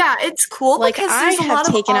or it's cool because I have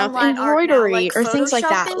taken up embroidery or things like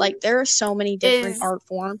that. There are so many different art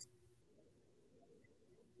forms.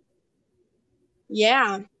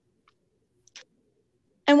 Yeah.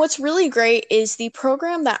 And what's really great is the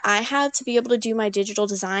program that I have to be able to do my digital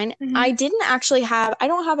design. I don't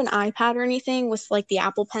have an iPad or anything with the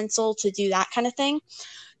Apple Pencil to do that kind of thing.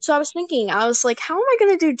 So I was thinking, how am I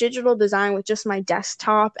going to do digital design with just my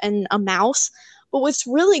desktop and a mouse? But what's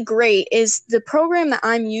really great is the program that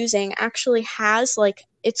I'm using actually has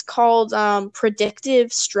it's called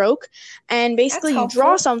predictive stroke. And basically you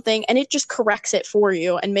draw something and it just corrects it for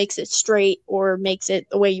you and makes it straight or makes it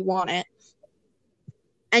the way you want it.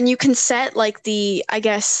 And you can set the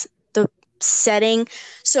setting.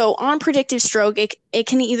 So on predictive stroke, it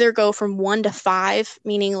can either go from 1 to 5,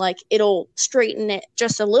 meaning it'll straighten it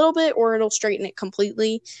just a little bit or it'll straighten it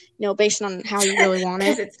completely, based on how you really want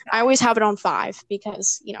it. I always have it on 5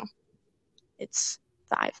 because, it's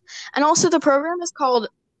 5. And also the program is called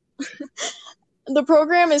The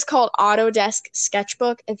program is called Autodesk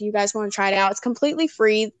Sketchbook, if you guys want to try it out. It's completely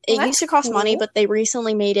free. It used to cost money, but they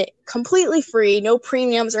recently made it completely free, no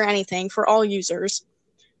premiums or anything for all users.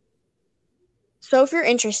 So if you're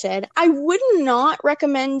interested, I would not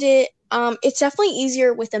recommend it. It's definitely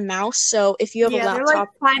easier with a mouse. So if you have a laptop,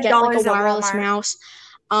 like get like a wireless mouse.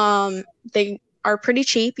 They are pretty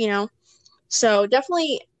cheap, you know. So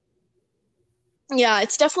definitely, yeah,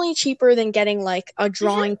 it's definitely cheaper than getting like a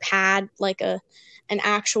drawing pad, like an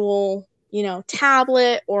actual, you know,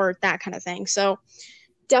 tablet or that kind of thing. So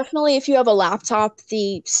definitely if you have a laptop,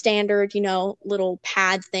 the standard, you know, little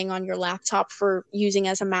pad thing on your laptop for using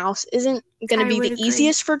as a mouse isn't going to be the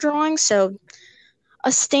easiest for drawing. So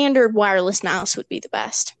a standard wireless mouse would be the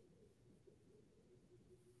best.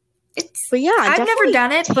 But yeah, I've never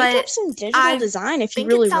done it, take but up some digital design if you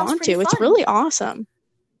really want to. It's really awesome.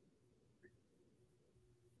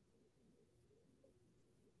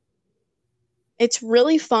 It's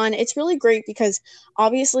really fun. It's really great because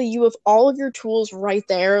obviously you have all of your tools right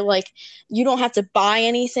there. Like, you don't have to buy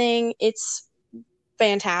anything. It's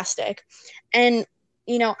fantastic. And,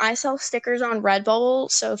 you know, I sell stickers on Redbubble.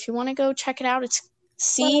 So if you want to go check it out, it's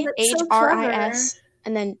CHRIS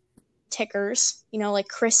and then tickers, you know, like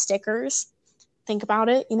Chris stickers. Think about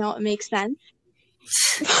it. You know, it makes sense.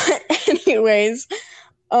 But anyways,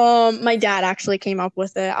 my dad actually came up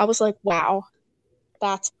with it. I was like, wow,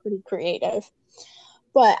 that's pretty creative.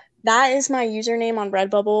 But that is my username on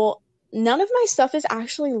Redbubble. None of my stuff is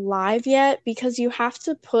actually live yet because you have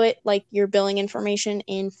to put like your billing information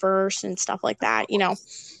in first and stuff like that, you know.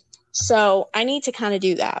 So I need to kind of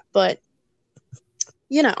do that. But,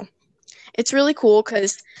 you know, it's really cool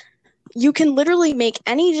because you can literally make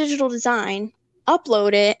any digital design,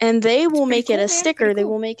 upload it, and they will make it a sticker. They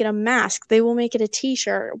will make it a mask. They will make it a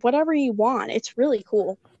t-shirt, whatever you want. It's really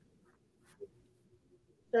cool.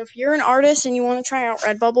 So if you're an artist and you want to try out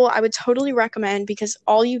Redbubble, I would totally recommend because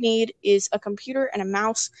all you need is a computer and a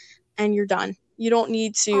mouse and you're done. You don't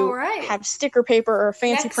need to have sticker paper or a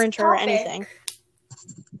fancy printer or anything.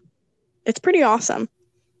 It's pretty awesome.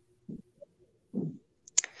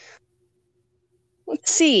 Let's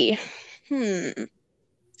see.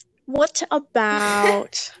 What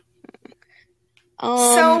about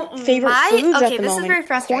favorite foods at the moment? Is very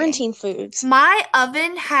frustrating. Quarantine foods. My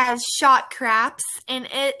oven has shot craps and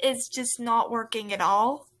it is just not working at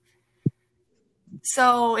all.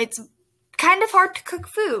 So it's kind of hard to cook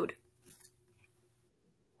food.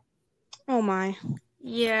 Oh my.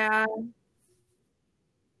 Yeah.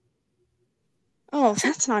 Oh,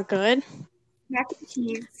 that's not good. Mac and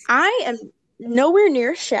cheese. I am nowhere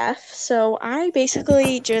near chef, so I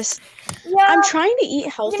basically just I'm trying to eat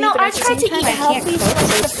healthy. You know, but I tried to eat healthy for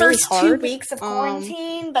like the first 2 weeks of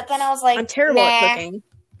quarantine, but then I was like, I'm terrible at cooking.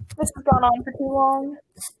 This has gone on for too long.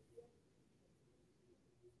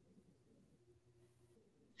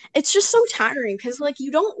 It's just so tiring because like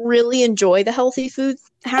you don't really enjoy the healthy food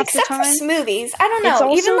half the time. Except for smoothies. I don't know. It's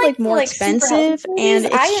also even like more expensive and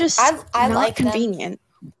it's just I not like convenient.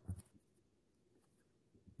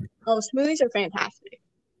 Oh, smoothies are fantastic.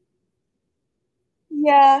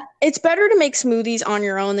 Yeah. It's better to make smoothies on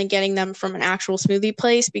your own than getting them from an actual smoothie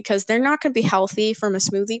place because they're not going to be healthy from a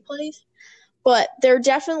smoothie place. But they're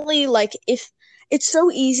definitely like, if it's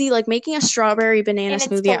so easy, like making a strawberry banana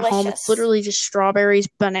smoothie at home. It's literally just strawberries,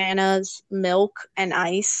 bananas, milk, and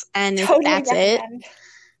ice, and that's it.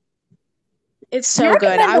 It's so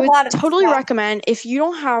good. I would totally recommend if you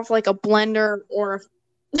don't have like a blender or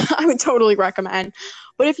I would totally recommend.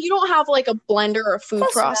 But if you don't have like a blender or a food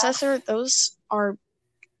processor, those are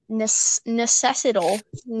necessital.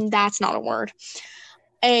 That's not a word.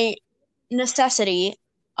 A necessity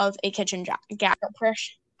of a kitchen gadget.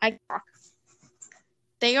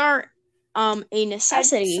 They are a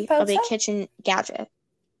necessity of a kitchen gadget.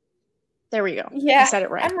 There we go. Yeah, I said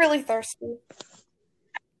it right. I'm really thirsty.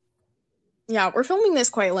 Yeah, we're filming this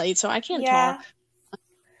quite late, so I can't talk.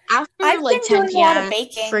 After like 10 p.m.,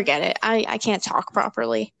 forget it. I can't talk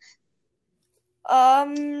properly.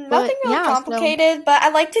 Nothing really complicated, but I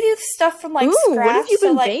like to do stuff from like scratch. What have you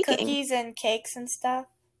been baking? Cookies and cakes and stuff.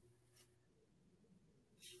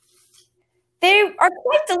 They are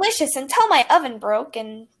quite delicious until my oven broke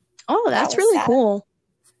and that's really cool.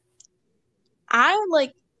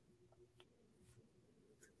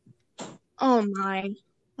 Oh my,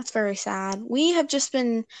 that's very sad. We have just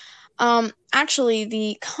been actually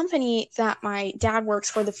the company that my dad works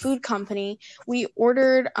for, the food company, we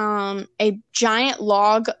ordered a giant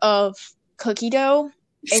log of cookie dough.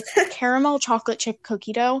 It's caramel chocolate chip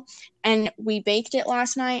cookie dough, and we baked it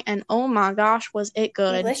last night, and oh my gosh, was it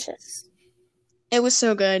good. Delicious. It was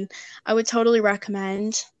so good. I would totally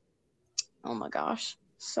recommend. Oh my gosh,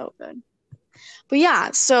 so good. But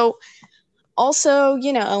yeah, so also,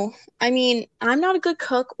 I mean, I'm not a good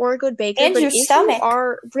cook or a good baker, And but your if stomach. you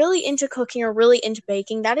are really into cooking or really into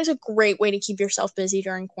baking, that is a great way to keep yourself busy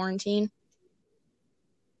during quarantine.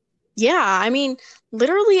 Yeah, I mean,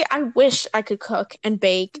 literally, I wish I could cook and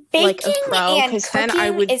bake like a Baking pro, and because then I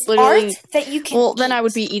cooking would is literally, art that you can well, then I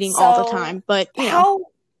would eat. be eating all the So time. But how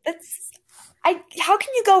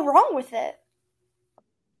can you go wrong with it?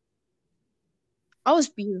 oh, it's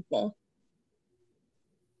beautiful.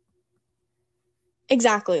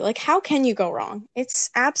 Exactly. Like, how can you go wrong? It's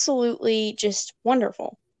absolutely just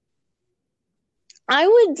wonderful. I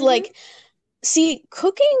would like see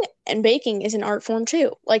cooking and baking is an art form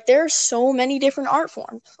too. Like there are so many different art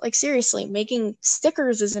forms. Like seriously, making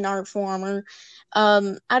stickers is an art form, or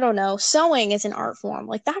I don't know, sewing is an art form.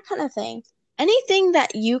 Like that kind of thing. Anything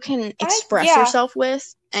that you can express Yeah, yourself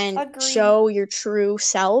with and agreed. show your true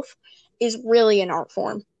self is really an art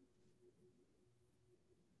form.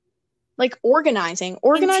 Like organizing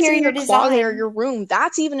Interior your closet or design. your room,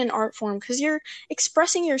 that's even an art form because you're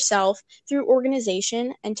expressing yourself through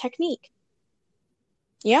organization and technique.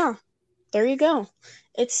 Yeah, there you go.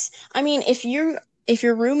 I mean, if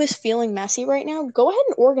your room is feeling messy right now, go ahead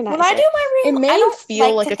and When organize I do it. my It room, I may don't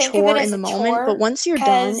feel like like to a think of it chore in as the a moment, but chore once you're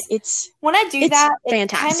because done, when I do it's that, it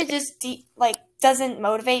kind of fantastic. just doesn't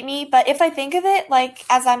motivate me. But if I think of it like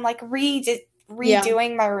as I'm like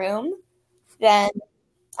redoing my room, then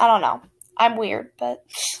I don't know. I'm weird, but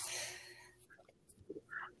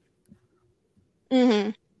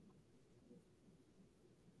Mhm.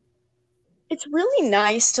 It's really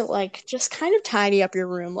nice to like just kind of tidy up your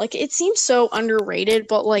room. Like it seems so underrated,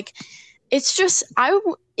 but like it's just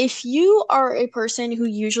if you are a person who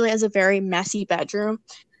usually has a very messy bedroom,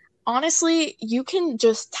 honestly, you can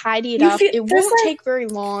just tidy it you up. feel It there's won't take very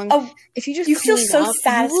long. like If you just you feel clean it so up, you will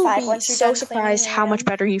satisfied be once you're so done cleaning surprised your how much room.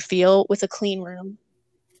 better you feel with a clean room.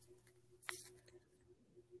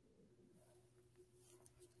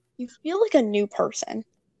 You feel like a new person.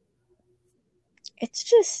 It's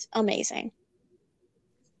just amazing.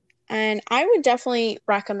 And I would definitely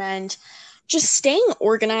recommend just staying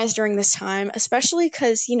organized during this time, especially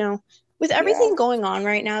because, with Yeah. everything going on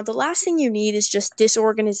right now, the last thing you need is just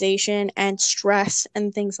disorganization and stress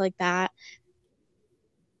and things like that.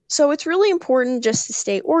 So it's really important just to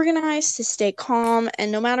stay organized, to stay calm,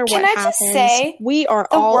 and no matter Can what I just happens, say we are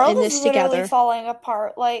the all world in is this literally together. falling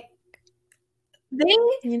apart. Like they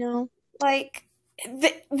You know? like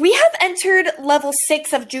we have entered level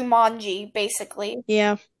 6 of Jumanji, basically.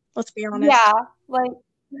 Yeah, let's be honest. Yeah, like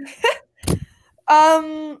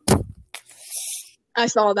um, I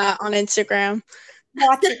saw that on Instagram.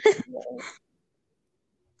 watch it.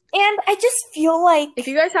 And I just feel like If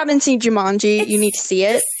you guys haven't seen Jumanji, you need to see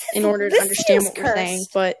it in order to this understand year's what we're saying.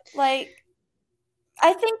 cursed. But Like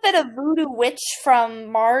I think that a voodoo witch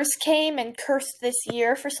from Mars came and cursed this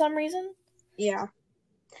year for some reason. yeah,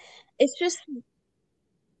 it's just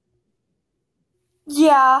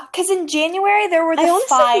Yeah, because in January there were I the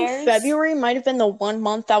honestly think fires. February might have been the one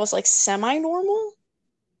month that was like semi-normal.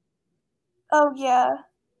 Oh yeah.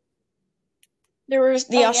 There was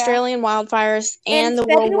the Oh yeah. Australian wildfires In and the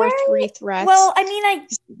World War February, III threats. well, I mean,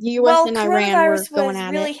 The US and Iran were coronavirus going was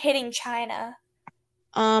at it. really hitting China.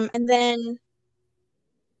 And then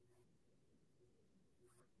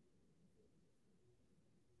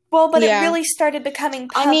Well, but it yeah, really started becoming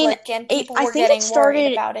I mean, public and people I were think it getting worried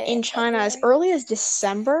started about it in in China as February. early as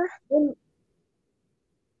December.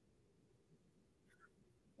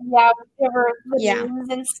 Yeah, there were the Yeah, memes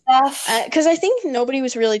and stuff. because I think nobody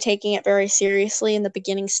was really taking it very seriously in the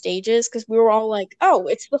beginning stages because we were all like, "Oh,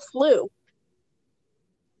 it's the flu."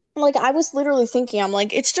 Like I was literally thinking, I'm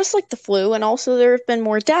like, it's just like the flu, and also there have been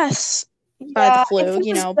more deaths by the Yeah, if flu, it was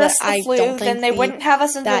but just the I don't flu, then think they wouldn't have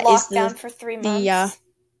us under that is lockdown for 3 the months.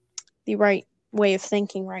 the right way of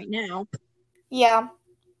thinking right now. Yeah.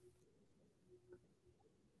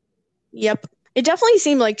 Yep. It definitely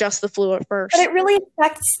seemed like just the flu at But first. it really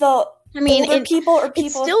affects the I mean, older people or it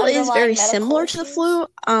people with still is very underlying medical similar to the issues. flu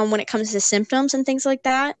when it comes to symptoms and things like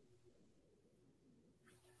that.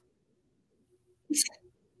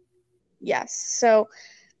 Yes. So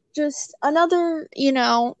just another,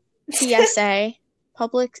 PSA,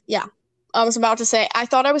 public, yeah. I was about to say, I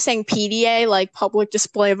thought I was saying PDA, like public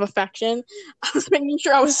display of affection. I was making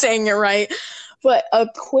sure I was saying it right. But a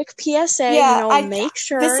quick PSA, Yeah, make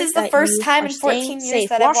sure this is the that first you time are in staying 14 years safe.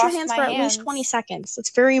 that I've Wash your washed hands my for at least 20 hands. seconds.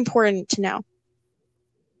 It's very important to know.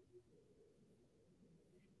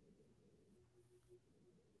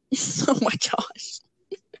 Oh my gosh.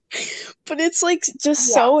 But it's like just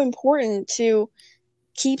Yeah. so important to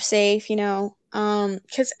keep safe,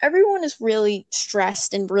 Because everyone is really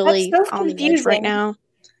stressed and That's really so on the edge right confusing. now.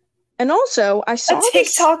 And also, I saw A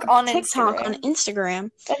TikTok on TikTok on Instagram.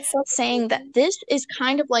 Instagram That's so saying that confusing. this is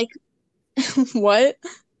kind of like what?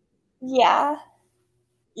 Yeah.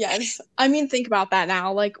 Yes. I mean, think about that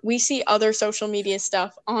now. Like, we see other social media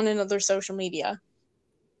stuff on another social media.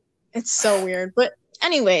 It's so weird. But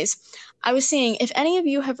anyways, I was seeing if any of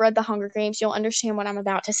you have read The Hunger Games, you'll understand what I'm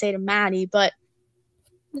about to say to Maddy, but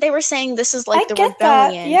they were saying this is like I the get that.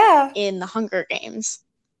 rebellion Yeah. in The Hunger Games.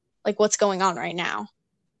 Like what's going on right now.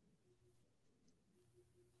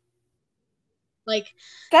 Like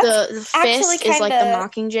That's the actually fist is like the kinda,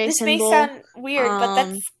 Mockingjay this may symbol. sound weird, but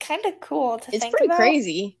that's kind of cool to It's think pretty about.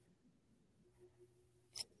 crazy.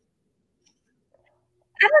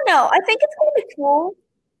 I don't know. I think it's kind of cool.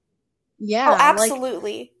 Yeah. Oh,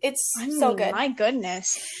 absolutely. It's I mean, so good. my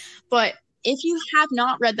goodness. But if you have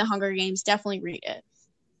not read The Hunger Games, definitely read it.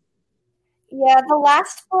 Yeah, the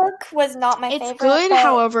last book was not my favorite. It's good, but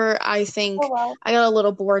however, I think oh well. I got a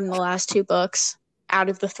little bored in the last 2 books out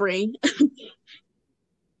of the 3.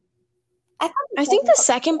 I think the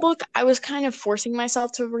second book, I was kind of forcing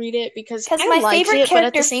myself to read it because I my liked favorite it, but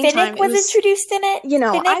at character the same time, Finnick it was was introduced in it. you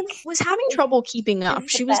know, I Finnick was having trouble keeping up. is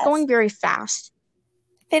She the was best. going very fast.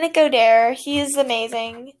 Finnick O'Dare, he's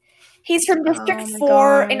amazing. He's from District Oh my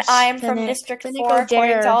 4, and gosh, I'm from Finnick District 4, O'Dare.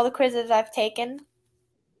 according to all the quizzes I've taken.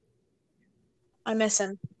 I miss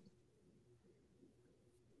him.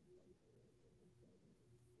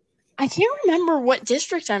 I can't remember what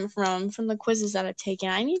district I'm from the quizzes that I've taken.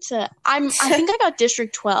 I think I got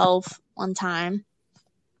District 12 one time.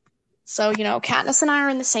 So, you know, Katniss and I are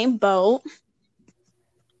in the same boat.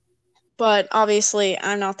 But obviously,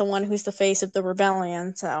 I'm not the one who's the face of the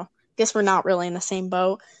rebellion, so I guess we're not really in the same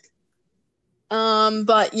boat.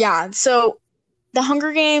 But yeah, so The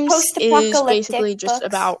Hunger Games is basically just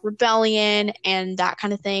about rebellion and that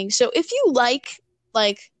kind of thing. So if you like,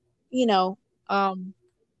 you know,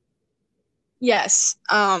 yes,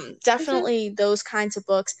 definitely those kinds of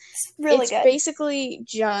books. It's really good. Basically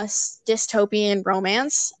just dystopian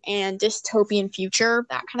romance and dystopian future,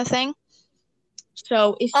 that kind of thing.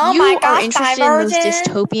 So if you are interested in those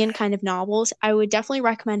dystopian kind of novels, I would definitely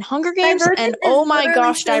recommend Hunger Games and oh my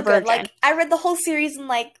gosh, Divergent. Like, I read the whole series in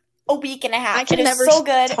like a week and a half. I can never so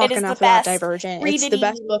good. talk enough about Divergent. It's the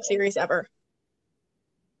best book series ever.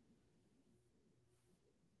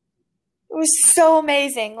 It was so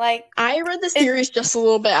amazing. Like, I read the series just a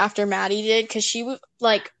little bit after Maddy did because she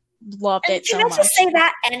loved it so much. Can I just say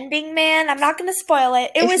that ending, man? I'm not going to spoil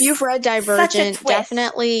it. If you've read Divergent,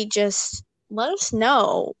 definitely just let us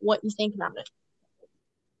know what you think about it.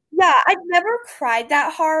 Yeah, I've never cried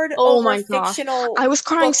that hard over fictional. I was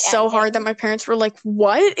crying so hard that my parents were like,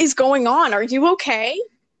 "What is going on? Are you okay?"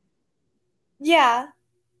 Yeah.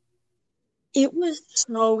 It was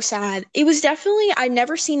so sad. It was definitely, I'd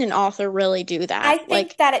never seen an author really do that. I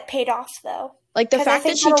think that it paid off, though. Like, the fact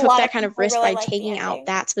that she took that kind of risk by taking out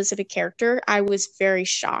that specific character, I was very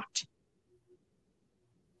shocked.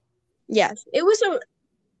 Yes, it was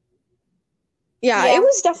it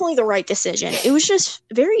was definitely the right decision. It was just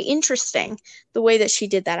very interesting the way that she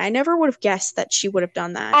did that. I never would have guessed that she would have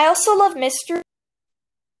done that. I also love mystery.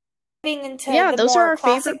 Those are our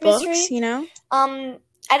favorite books, you know?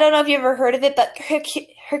 I don't know if you ever heard of it, but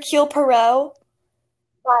Hercule Poirot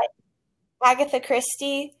by Agatha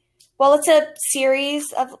Christie. Well, it's a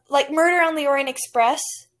series of, like, Murder on the Orient Express.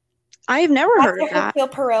 I have never heard of that. Hercule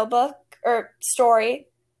Poirot book, or story.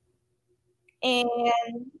 And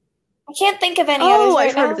I can't think of any others right now. Oh,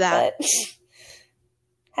 I've heard of that.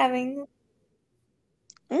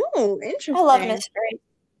 Oh, interesting. I love mystery.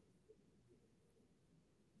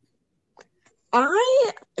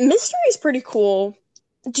 Mystery is pretty cool.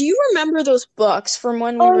 Do you remember those books from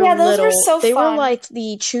when we were those little? Were so they fun. Were like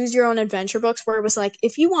the choose your own adventure books where it was like,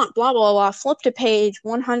 if you want blah, blah, blah, flip to page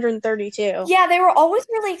 132. Yeah, they were always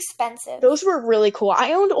really expensive. Those were really cool.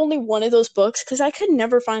 I owned only one of those books because I could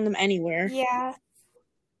never find them anywhere. Yeah.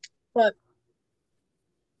 But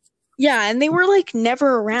yeah, and they were like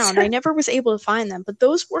never around. I never was able to find them, but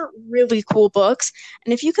those were really cool books.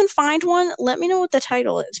 And if you can find one, let me know what the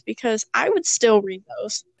title is because I would still read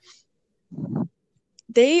those.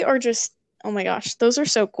 They are just, oh my gosh, those are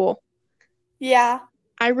so cool. Yeah.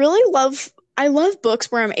 I love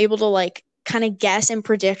books where I'm able to like kind of guess and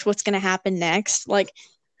predict what's going to happen next. Like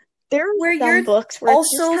there are some books where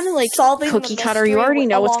it's just kind of like cookie cutter. You already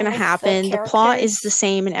know what's going to happen. The plot is the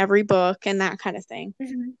same in every book and that kind of thing.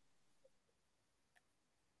 Mm-hmm.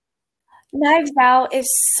 Knives Out is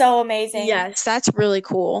so amazing. Yes, that's really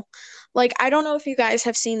cool. Like, I don't know if you guys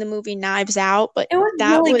have seen the movie Knives Out, but it was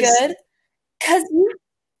really good. Because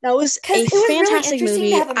That was a fantastic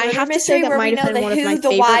movie. I have to say that might have been one of my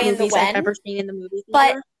favorite movies I've ever seen in the movie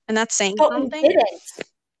theater, and that's saying something. We didn't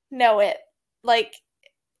know it. Like,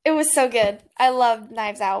 it was so good. I loved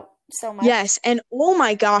Knives Out so much. Yes, and oh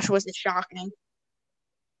my gosh, was it shocking.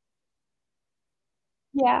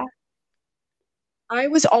 Yeah. I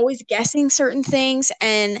was always guessing certain things,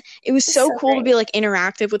 and it was so cool to be like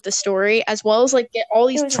interactive with the story, as well as like get all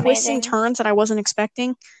these twists and turns that I wasn't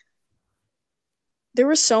expecting. There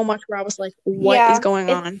was so much where I was like, what is going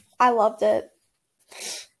on? I loved it.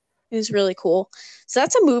 It was really cool. So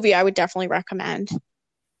that's a movie I would definitely recommend.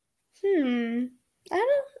 I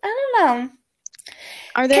don't know.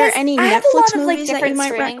 Are there any Netflix movies that you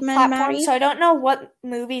might recommend, Maddy? So I don't know what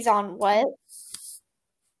movies on what.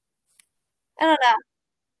 I don't know.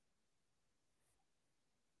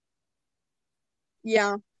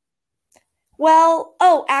 Yeah. Well,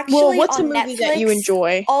 actually, what's a movie Netflix, that you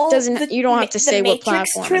enjoy? You don't have to say what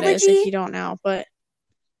platform it is if you don't know, but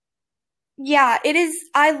yeah, it is.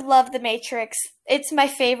 I love The Matrix. It's my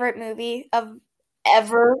favorite movie of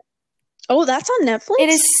ever. Oh, that's on Netflix? It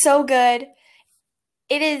is so good.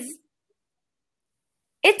 It is.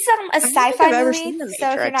 It's a sci-fi movie,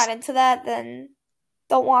 so if you're not into that, then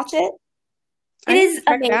don't watch it. It is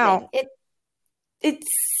amazing. It's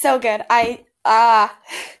so good. I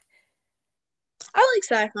like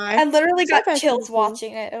sci-fi. I literally got chills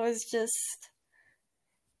watching it. It was just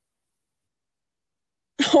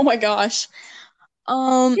oh my gosh.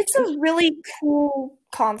 It's a really cool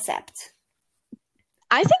concept.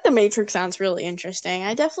 I think The Matrix sounds really interesting.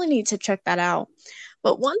 I definitely need to check that out.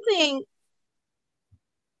 But one thing,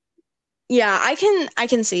 yeah, I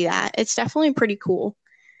can see that. It's definitely pretty cool.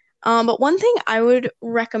 But one thing I would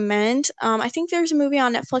recommend, I think there's a movie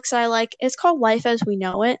on Netflix that I like. It's called Life as We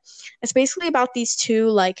Know It. It's basically about these two,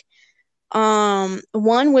 like,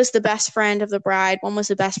 one was the best friend of the bride, one was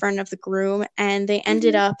the best friend of the groom, and they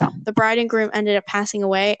ended up, the bride and groom ended up passing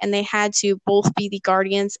away, and they had to both be the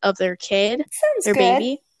guardians of their kid, their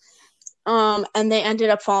baby. And they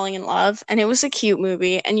ended up falling in love, and it was a cute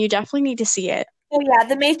movie, and you definitely need to see it. Oh yeah,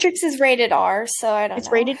 The Matrix is rated R, so I don't know.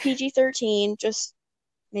 It's rated PG-13, just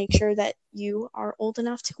make sure that you are old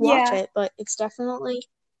enough to watch it, but it's definitely,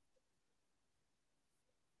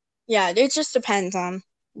 it just depends on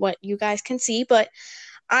what you guys can see, but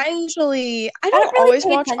I don't always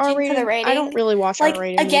watch R-rated. I don't really watch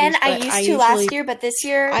R-rated again, movies, I used to last year, but this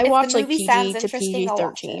year, I watch like PG to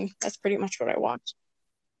PG-13. That's pretty much what I watch.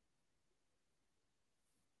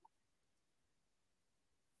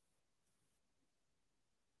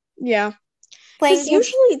 Yeah. Because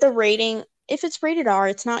usually the rating, if it's rated R,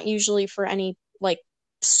 it's not usually for any like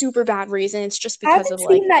super bad reason. It's just because of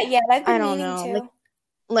like that yet. I don't know, like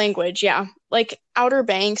language. Yeah, like Outer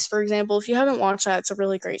Banks, for example. If you haven't watched that, it's a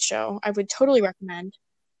really great show. I would totally recommend.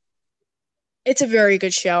 It's a very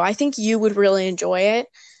good show. I think you would really enjoy it.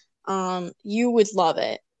 You would love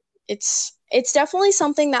it. It's definitely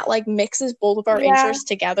something that like mixes both of our interests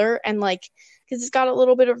together, and like because it's got a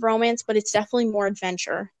little bit of romance, but it's definitely more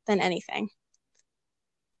adventure than anything.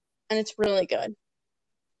 And it's really good.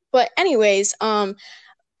 But anyways,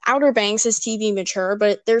 Outer Banks is TV mature,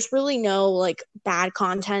 but there's really no like bad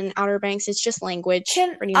content in Outer Banks. It's just language,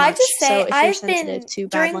 pretty much. I just say, so if you're sensitive to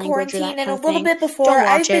bad language or that kind of thing, and a little bit before,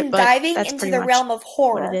 I've been diving into the realm of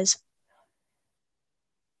horror. What it is.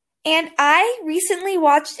 And I recently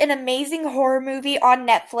watched an amazing horror movie on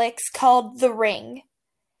Netflix called The Ring.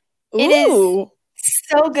 It is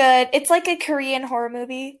so good. It's like a Korean horror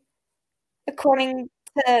movie, according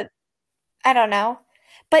to, I don't know.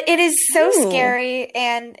 But it is so scary,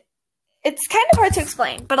 and it's kind of hard to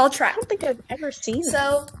explain, but I'll try. I don't think I've ever seen it.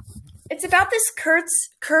 So, it's about this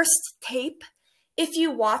cursed tape. If you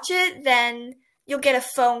watch it, then you'll get a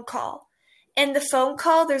phone call. And the phone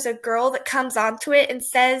call, there's a girl that comes onto it and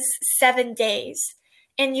says 7 days.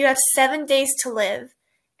 And you have 7 days to live.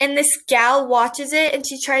 And this gal watches it, and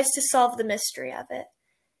she tries to solve the mystery of it.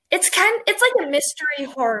 It's like a mystery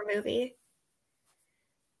horror movie.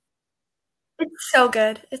 It's so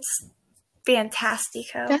good. It's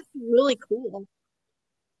fantastico. That's really cool.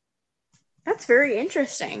 That's very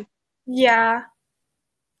interesting. Yeah.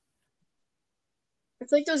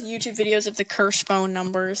 It's like those YouTube videos of the cursed phone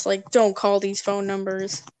numbers. Like, don't call these phone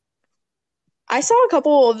numbers. I saw a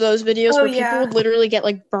couple of those videos where people would literally get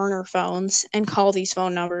like burner phones and call these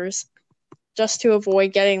phone numbers just to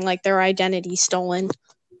avoid getting like their identity stolen.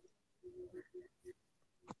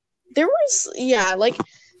 There was, like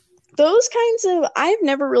those kinds of, I've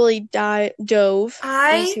never really dove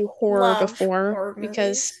into horror before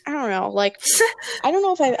because I don't know, like I don't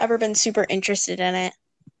know if I've ever been super interested in it.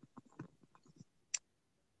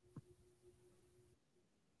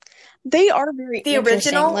 They are very The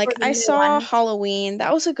interesting. original, Like, I saw Halloween.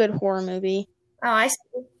 That was a good horror movie. Oh, I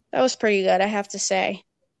see. That was pretty good, I have to say.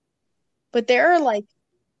 But there are, like,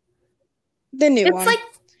 the new one.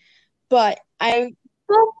 But I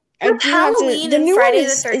do have to. The new one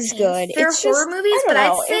is good. They're it's horror just, movies, I don't but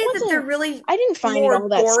know. I'd say that they're really I didn't find it all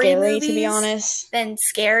that scary, to be honest. Than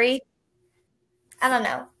scary. I don't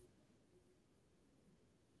know.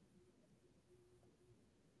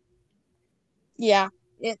 Yeah.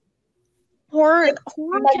 Horror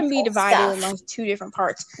can be divided in like two different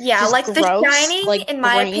parts. Yeah, just like gross, The Shining, like in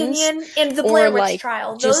my opinion, and The Blair Witch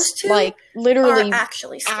Trial. Those two like literally are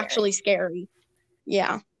actually scary.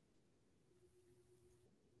 Yeah.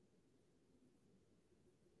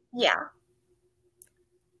 Yeah.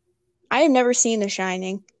 I have never seen The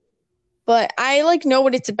Shining, but I like know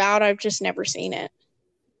what it's about. I've just never seen it.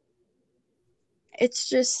 It's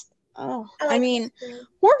just, I mean,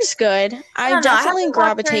 horror's good. I definitely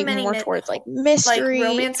gravitate more towards like mystery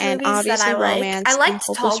and obviously romance. I liked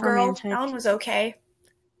Tall Girl. Romantic. That one was okay.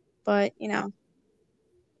 But, you know.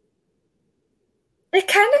 It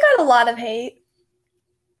kind of got a lot of hate.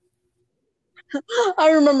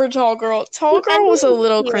 I remember Tall Girl. Tall Girl was a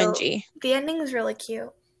little cringy. The ending was really cute.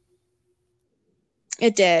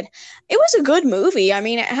 It did. It was a good movie. I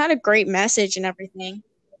mean, it had a great message and everything.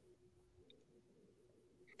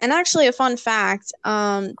 And actually, a fun fact,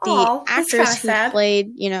 the actress who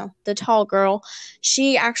played, you know, the tall girl,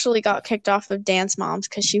 she actually got kicked off of Dance Moms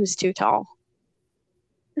because she was too tall.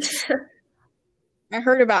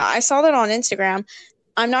 I saw that on Instagram.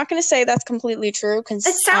 I'm not going to say that's completely true because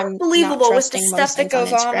it sounds believable with the stuff that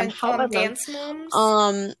goes on Dance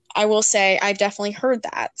Moms. I will say I definitely heard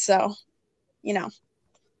that. So, you know.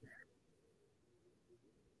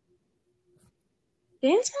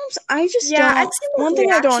 Dance Moms, I just don't. One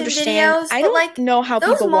thing I don't understand, I don't know how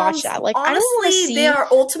people watch that. Like, I don't want to see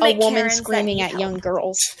a woman screaming at young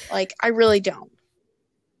girls. Like, I really don't.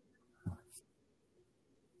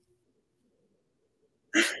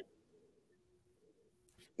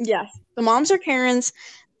 Yes, the moms are Karens.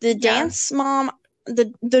 The dance mom, the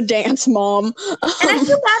dance mom. And I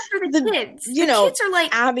feel bad for the kids. You know, kids are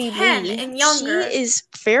like Abby 10 Lee, and younger. She is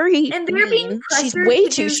very and they're being She's way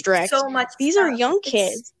too strict. So much These are young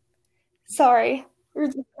kids. Sorry. We're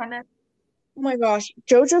just kind of... Oh my gosh.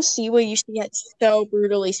 JoJo Siwa used to get so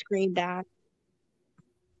brutally screamed at.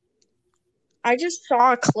 I just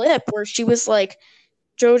saw a clip where she was like,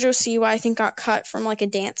 JoJo Siwa, I think, got cut from like a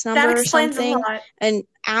dance number or something. A lot. And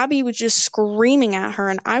Abby was just screaming at her.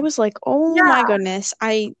 And I was like, oh my goodness.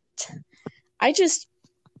 I just,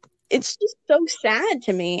 it's just so sad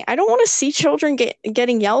to me. I don't want to see children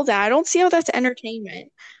getting yelled at. I don't see how that's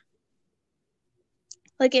entertainment.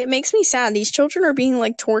 Like, it makes me sad. These children are being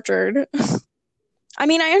like tortured. I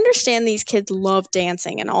mean, I understand these kids love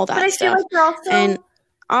dancing and all that stuff. Feel like also, and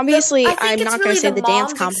obviously, I'm not really going to say the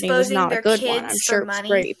dance company company was not a good one. I'm sure it's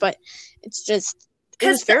great, but it's just, it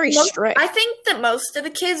was very strict. I think that most of the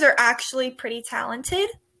kids are actually pretty talented.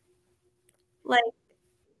 Like,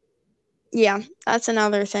 yeah, that's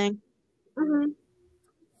another thing.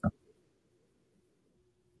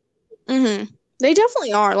 They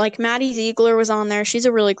definitely are. Like, Maddy Ziegler was on there. She's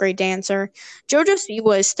a really great dancer. JoJo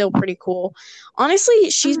Siwa is still pretty cool. Honestly,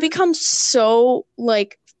 she's become so,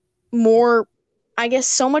 like, more, I guess,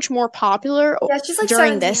 so much more popular she's like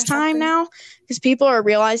during this time now. Because people are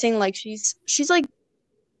realizing, like, she's like,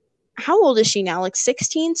 how old is she now? Like,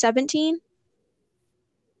 16, 17?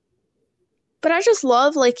 But I just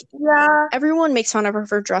love, like, everyone makes fun of her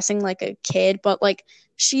for dressing like a kid, but, like,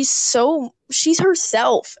 she's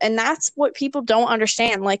herself, and that's what people don't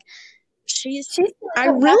understand. Like, I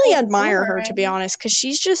really admire her, to be honest, because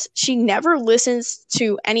she never listens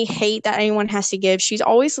to any hate that anyone has to give. She's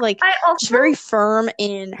always, like, she's very firm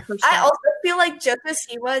in herself. I also feel like JoJo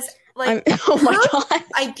Siwa's, like, her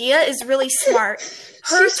idea is really smart.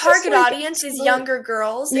 Her target audience is younger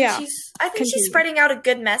girls, and I think she's spreading out a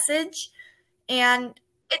good message. And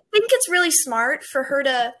I think it's really smart for her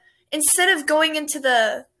to, instead of going into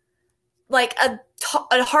the, like, a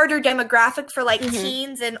harder demographic for, like,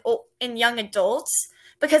 teens and young adults,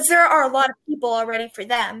 because there are a lot of people already for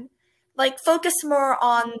them, like, focus more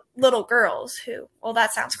on little girls who, well,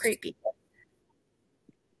 that sounds creepy.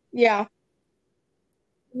 Yeah.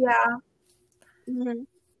 Yeah.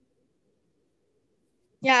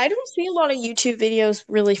 Yeah, I don't see a lot of YouTube videos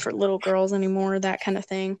really for little girls anymore, that kind of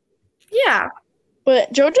thing. Yeah.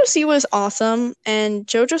 But JoJo Siwa is awesome, and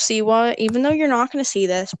JoJo Siwa, even though you're not going to see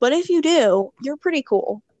this, but if you do, you're pretty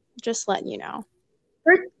cool. Just letting you know.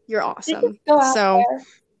 You're awesome. So,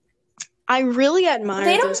 I really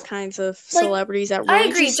admire those kinds of celebrities that really I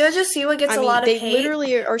agree. JoJo Siwa gets a lot of hate. They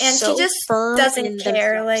literally are and so she just firm doesn't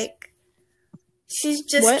care. themselves. Like, she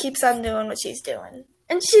just keeps on doing what she's doing.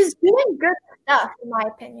 And she's doing good stuff, in my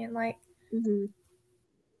opinion. Like,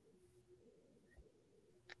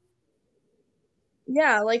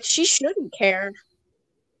 yeah, like, she shouldn't care.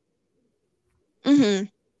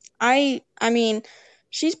 I mean,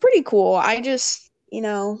 she's pretty cool. I just,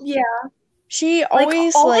 yeah. She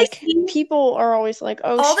always, people are always like,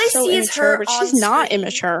 oh, she's so immature, but she's not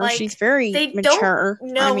immature. Like, she's very they mature.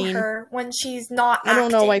 Don't know her when she's not acting. I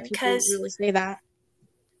don't know why people really say that.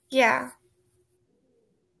 Yeah.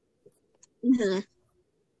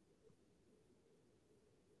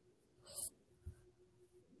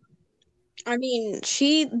 I mean,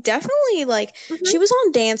 she definitely, she was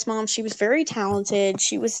on Dance Mom. She was very talented.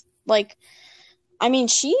 She was,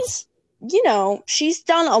 she's, she's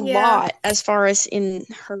done a lot as far as in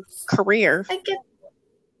her career. I get.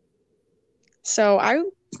 So I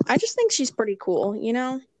just think she's pretty cool,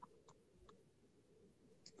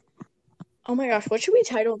 Oh my gosh, what should we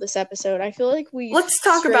title this episode? I feel like let's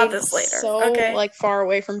talk about this later. So far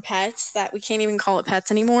away from pets that we can't even call it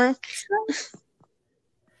pets anymore.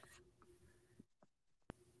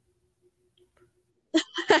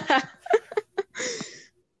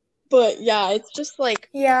 But yeah, it's just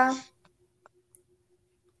yeah.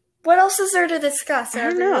 What else is there to discuss? I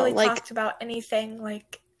don't know. Really talked about anything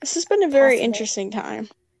this has been a very interesting time.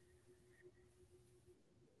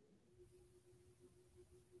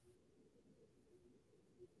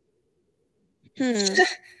 Let's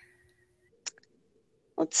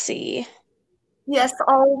see. Yes,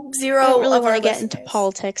 all zero. I don't really want to get into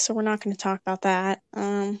politics, so we're not going to talk about that.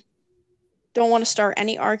 Don't want to start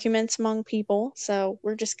any arguments among people, so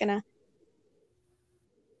we are just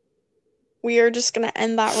gonna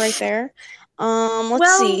end that right there.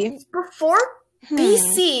 Let's see. Before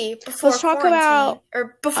BC, before let's talk about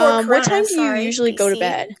or before Corona, what time do you usually go to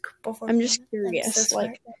bed? I'm just curious.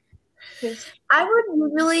 I would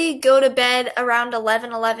usually go to bed around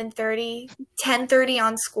 11:30, 10:30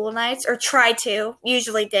 on school nights, or try to.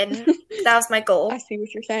 Usually didn't. That was my goal. I see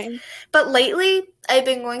what you're saying. But lately, I've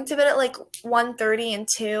been going to bed at 1:30 and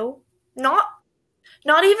 2. Not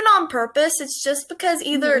even on purpose. It's just because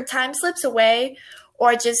either time slips away or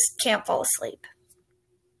I just can't fall asleep.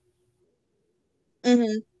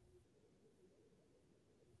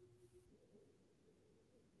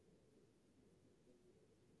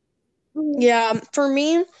 Yeah, for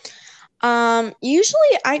me,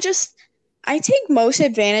 usually I take most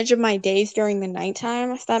advantage of my days during the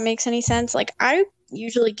nighttime, if that makes any sense. I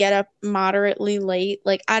usually get up moderately late.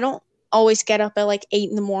 I don't always get up at 8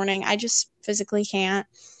 in the morning. I just physically can't.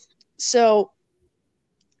 So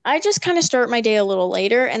I just kind of start my day a little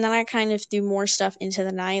later, and then I kind of do more stuff into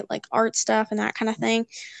the night, like art stuff and that kind of thing.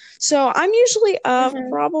 So I'm usually up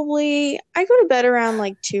probably, I go to bed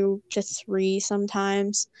around 2 to 3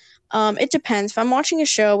 sometimes. It depends. If I'm watching a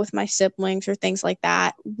show with my siblings or things like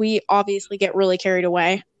that, we obviously get really carried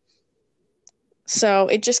away. So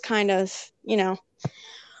it just kind of,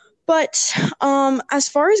 But as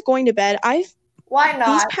far as going to bed, why not?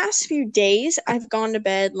 These past few days, I've gone to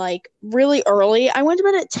bed really early. I went to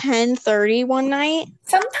bed at 10:30 one night.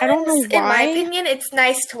 Sometimes, I don't know why. In my opinion, it's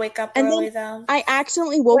nice to wake up early, though. I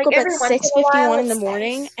accidentally woke up at 6:51 in the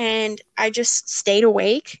morning, and I just stayed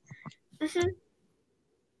awake.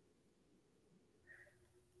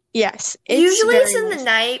 Yes, usually it's in the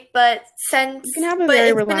night, but since you can have a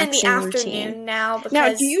very relaxing it's been in the routine. Afternoon now, because now,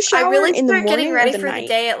 do you shower I really in the start morning getting ready or the for night? the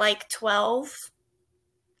day at 12.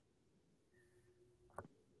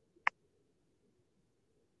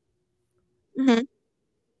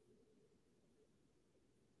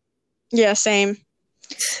 Yeah, same.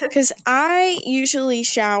 Because I usually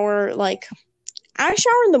shower I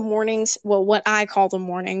shower in the mornings, well, what I call the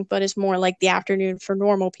morning, but it's more like the afternoon for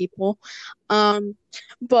normal people.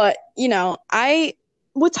 But,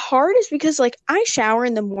 what's hard is because, I shower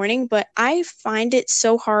in the morning, but I find it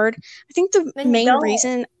so hard. I think the main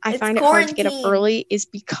reason I find it hard to get up early is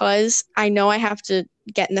because I know I have to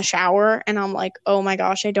get in the shower, and I'm like, oh my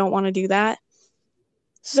gosh, I don't want to do that.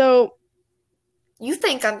 So... You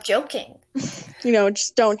think I'm joking.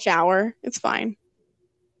 Just don't shower. It's fine.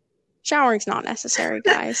 Showering's not necessary,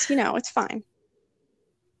 guys. It's fine.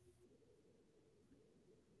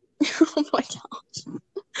 Oh my gosh.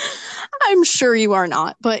 I'm sure you are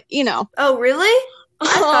not, but Oh, really? I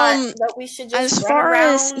thought that we should just as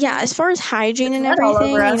far as hygiene and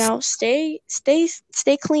everything, stay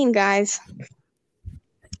clean, guys.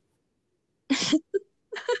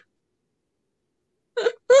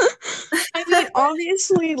 I mean,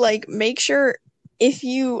 obviously, make sure if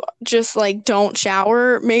you just like don't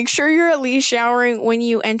shower, make sure you're at least showering when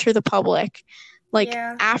you enter the public. Like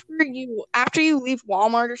after you leave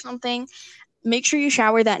Walmart or something, make sure you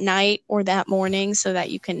shower that night or that morning so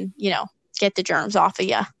that you can, get the germs off of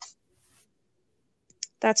you.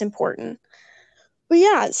 That's important. But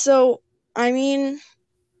yeah, so I mean,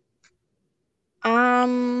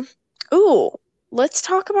 let's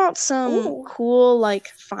talk about some cool like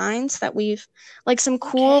finds that we've some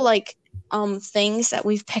cool things that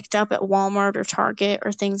we've picked up at Walmart or Target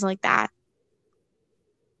or things like that.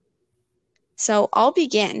 So I'll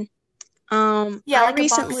begin. I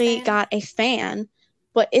recently got a fan,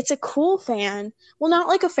 but it's a cool fan. Well, not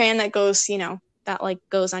like a fan that goes, that like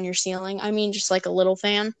goes on your ceiling. I mean, just like a little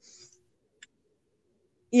fan.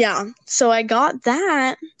 Yeah. So I got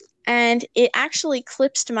that, and it actually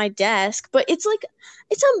clips to my desk, but it's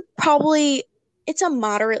a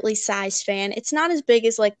moderately sized fan. It's not as big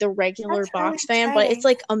as like the regular box fan, but it's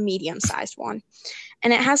like a medium sized one.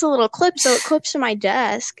 And it has a little clip, so it clips to my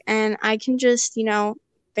desk, and I can just,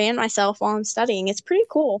 fan myself while I'm studying. It's pretty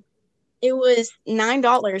cool. It was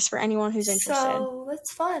 $9 for anyone who's interested. So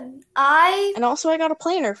that's fun. And also I got a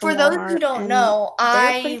planner from Walmart. For those who don't know,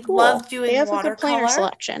 I love doing watercolor. They have a good planner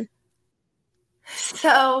selection.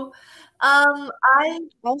 So, I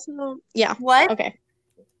also What? Okay.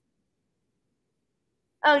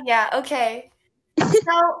 Oh yeah, okay.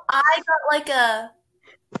 So I got like a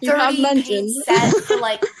 30 page set for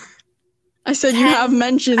like I said 10, you have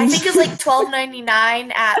mentions. I think it's like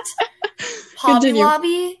 $12.99 at Hobby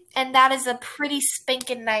Lobby, and that is a pretty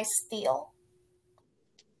spanking nice deal.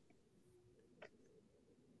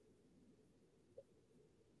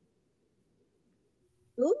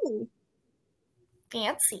 Ooh.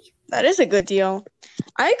 Fancy. That is a good deal.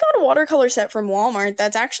 I got a watercolor set from Walmart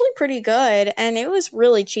that's actually pretty good, and it was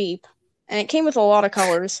really cheap. And it came with a lot of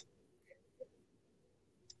colors.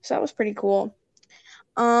 So that was pretty cool.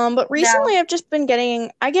 But recently I've just been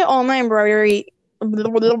I get all my embroidery.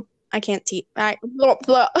 I can't I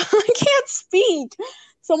can't speak.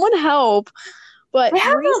 Someone help. But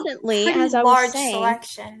recently, as I was saying,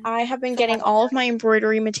 I have been getting all of my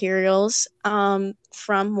embroidery materials from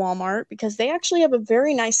Walmart because they actually have a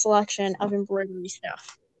very nice selection of embroidery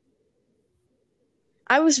stuff.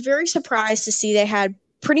 I was very surprised to see they had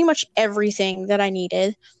pretty much everything that I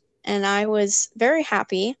needed, and I was very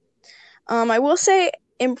happy. I will say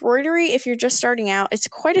embroidery, if you're just starting out, it's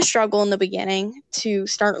quite a struggle in the beginning to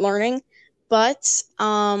start learning, but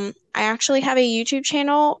I actually have a YouTube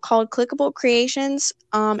channel called Clickable Creations,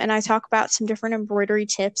 and I talk about some different embroidery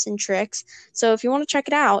tips and tricks. So if you want to check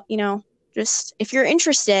it out, just if you're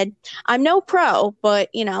interested, I'm no pro, but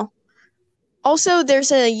also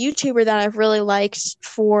there's a YouTuber that I've really liked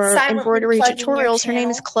for embroidery tutorials. Her name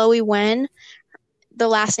is Chloe Wen. The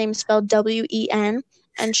last name is spelled W-E-N,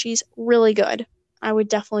 and she's really good. I would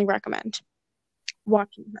definitely recommend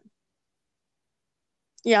watching her.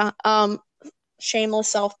 Yeah, shameless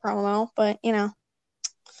self-promo, but,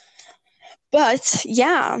 But,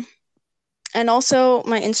 yeah. And also,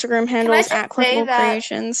 my Instagram handle is at Clickable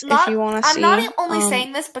Creations, if you want to see. I'm not only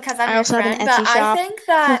saying this because I'm your friend, but I think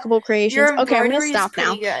that Clickable Creations. Okay, I'm going to stop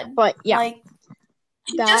now. Good. But, yeah. Like,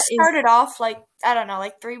 she just started off,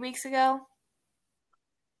 3 weeks ago.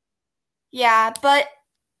 Yeah, but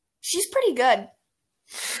she's pretty good.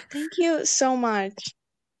 Thank you so much.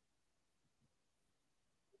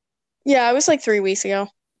 Yeah, it was 3 weeks ago.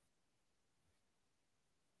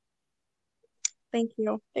 Thank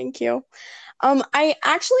you.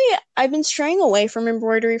 I've been straying away from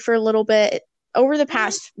embroidery for a little bit. Over the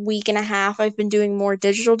past week and a half, I've been doing more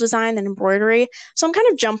digital design than embroidery. So I'm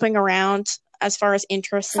kind of jumping around as far as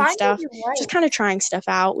interests and stuff. Just kind of trying stuff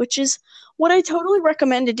out, which is what I totally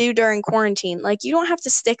recommend to do during quarantine. You don't have to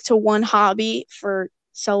stick to one hobby for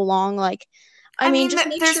so long. I mean, just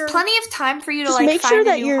there's plenty of time for you to make find sure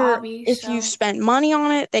that a new hobby. If you've spent money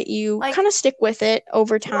on it, that you kind of stick with it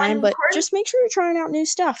over time. But just make sure you're trying out new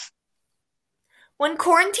stuff. When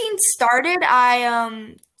quarantine started,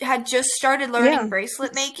 I had just started learning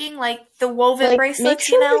bracelet making, the woven bracelets. Make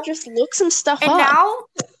sure you just look some stuff up. And now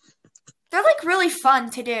they're really fun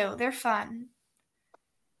to do. They're fun,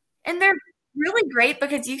 and they're really great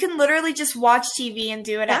because you can literally just watch TV and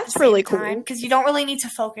do it at the same time because you don't really need to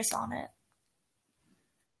focus on it.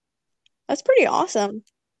 That's pretty awesome.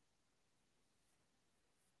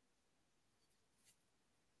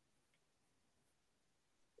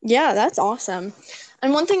 Yeah, that's awesome.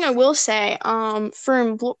 And one thing I will say,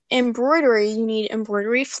 for embroidery, you need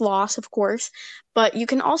embroidery floss, of course, but you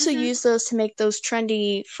can also use those to make those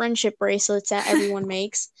trendy friendship bracelets that everyone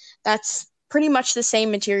makes. That's pretty much the same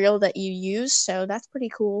material that you use, so that's pretty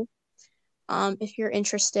cool. if you're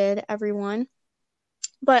interested, everyone.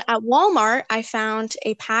 But at Walmart, I found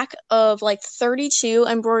a pack of like 32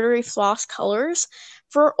 embroidery floss colors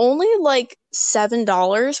for only like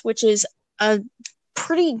 $7, which is a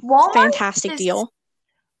pretty fantastic deal.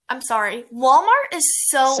 I'm sorry. Walmart is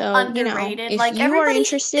so underrated. If you are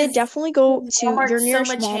interested, definitely go to your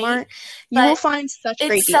nearest Walmart. You will find such great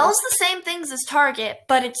deals. It sells the same things as Target,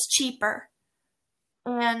 but it's cheaper.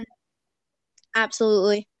 And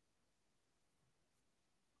absolutely.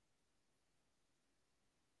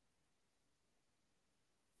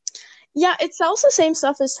 Yeah, it sells the same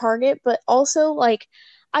stuff as Target, but also, like,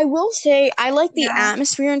 I will say I like the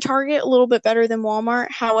atmosphere in Target a little bit better than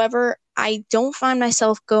Walmart. However, I don't find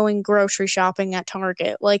myself going grocery shopping at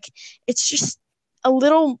Target. Like, it's just a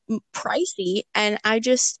little pricey, and I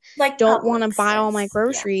just don't want to buy all my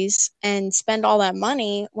groceries and spend all that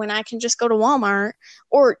money when I can just go to Walmart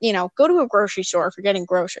or, go to a grocery store if you're getting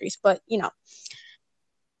groceries. But,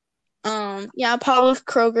 Publix,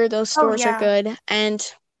 Kroger, those stores are good.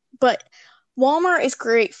 But Walmart is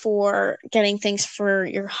great for getting things for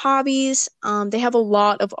your hobbies. They have a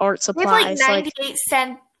lot of art supplies. They have like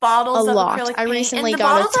 98-cent bottles of acrylic paint. I recently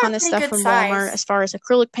got a ton of stuff from Walmart as far as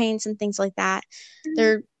acrylic paints and things like that. Mm-hmm.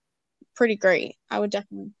 They're pretty great. I would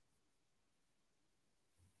definitely.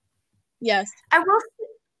 Yes. I will.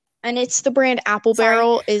 And it's the brand Apple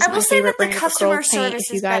Barrel is my favorite brand of acrylic paint.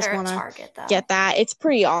 If you guys want to get that, it's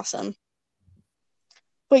pretty awesome.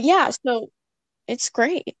 But yeah, so it's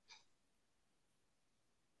great.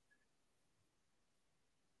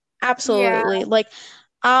 Absolutely. Yeah. Like,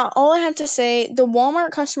 all I have to say, the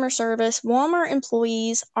Walmart customer service, Walmart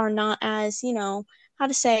employees are not as,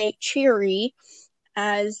 cheery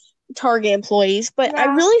as Target employees. But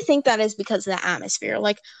I really think that is because of the atmosphere.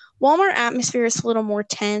 Like, Walmart atmosphere is a little more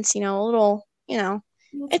tense, a little,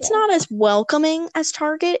 it's not as welcoming as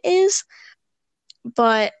Target is.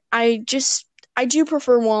 But I do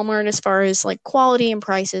prefer Walmart as far as, like, quality and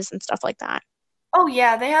prices and stuff like that. Oh,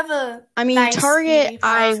 yeah, they have nice Target,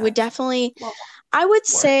 I would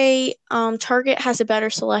say Target has a better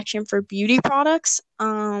selection for beauty products.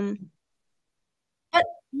 But,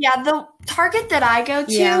 the Target that I go to,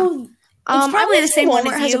 it's probably the same one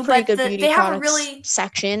as you, has a pretty good beauty they have products a really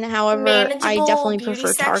section. However, I definitely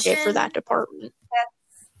prefer Target for that department.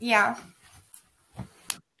 Yeah.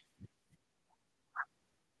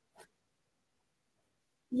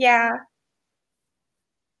 Yeah.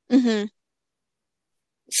 Mm-hmm.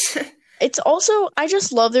 It's also, I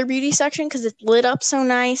just love their beauty section because it's lit up so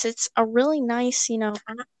nice. It's a really nice,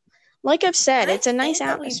 like I've said, it's a nice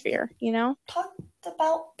atmosphere, Talked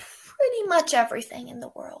about pretty much everything in the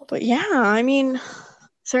world. But yeah, is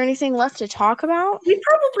there anything left to talk about? We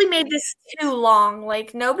probably made this too long.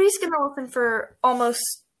 Like, nobody's going to listen for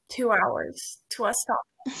almost 2 hours to us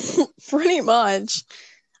talk. Pretty much.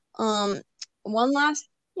 One last.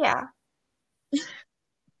 Yeah.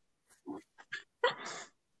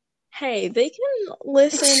 Hey, they can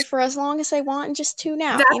listen for as long as they want and just tune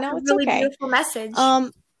out. That's it's a really okay. Beautiful message.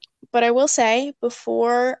 But I will say,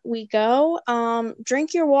 before we go,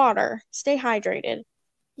 drink your water. Stay hydrated.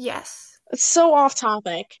 Yes. It's so off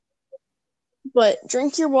topic. But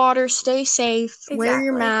drink your water, stay safe, wear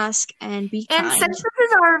your mask, and be kind. And since this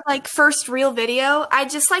is our first real video, I'd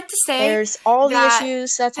just like to say there's all the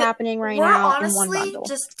issues that's happening right now in one bundle. We're honestly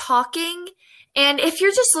just talking. And if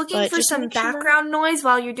you're just looking for some background noise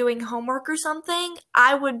while you're doing homework or something,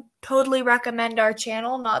 I would totally recommend our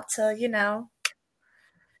channel, not to,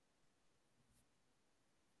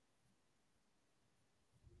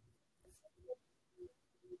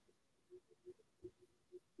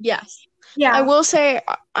 Yes. Yeah. I will say,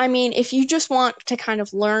 if you just want to kind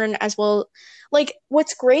of learn as well, like,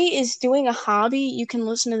 what's great is doing a hobby. You can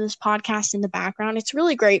listen to this podcast in the background. It's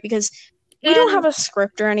really great because we don't have a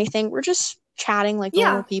script or anything. We're just chatting like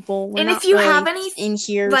normal people. We're not if you have any in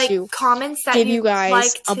here to comments that give you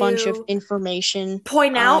guys a bunch of information,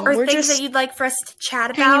 point out, or things that you'd like for us to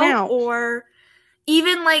chat about, or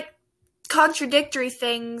even contradictory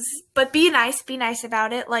things, but be nice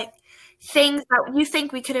about it, things that you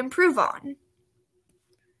think we could improve on,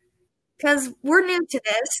 because we're new to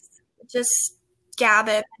this. Just gab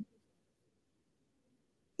it.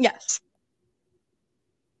 Yes.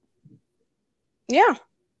 Yeah.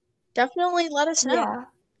 Definitely let us know. Yeah.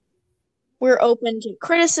 We're open to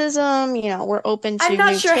criticism, we're open to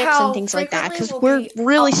new tips and things like that, because we're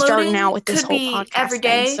really starting out with this whole podcast every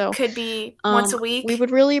day, thing, so could be once a week. We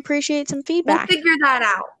would really appreciate some feedback. We'll figure that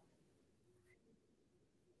out.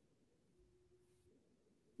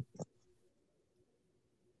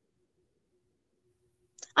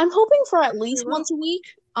 I'm hoping for at least once a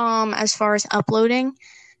week, as far as uploading.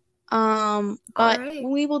 But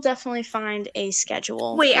we will definitely find a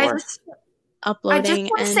schedule for uploading. I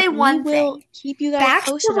just want to say one thing. Keep you guys back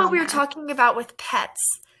posted to what on we were that. talking about with pets.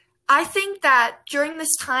 I think that during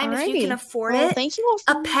this time, if you can afford it, thank you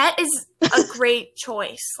all a pet is a great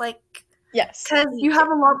choice. Like, yes, because you have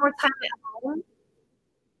a lot more time at home.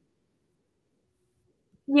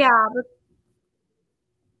 Yeah.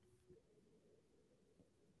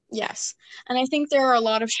 Yes. And I think there are a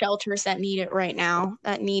lot of shelters that need it right now,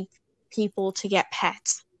 that need people to get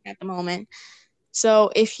pets at the moment.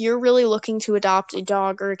 So if you're really looking to adopt a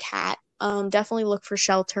dog or a cat, definitely look for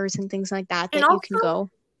shelters and things like that And also, you can go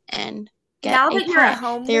and get now a that pet. you're at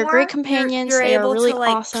home they are great companions. You're they able are really to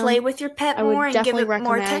like awesome. play with your pet I would more and definitely give it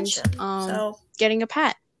more recommend attention. getting a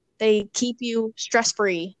pet. They keep you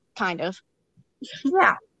stress-free, kind of.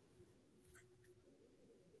 Yeah.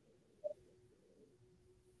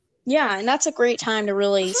 Yeah, and that's a great time to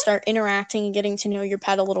really start interacting and getting to know your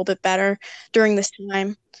pet a little bit better during this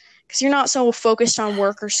time, because you're not so focused on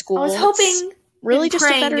work or school. I was hoping, really just a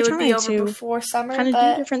better time to before summer, kind of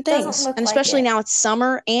do different things. And especially now it's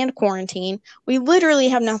summer and quarantine. We literally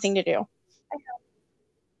have nothing to do.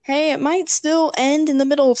 Hey, it might still end in the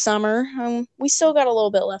middle of summer. We still got a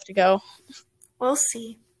little bit left to go. We'll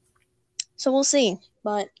see. So we'll see.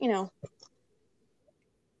 But,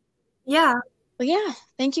 Yeah. But yeah,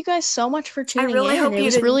 thank you guys so much for tuning in. I really hope it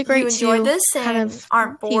was really great you enjoyed this and kind of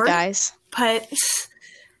aren't bored. You guys. But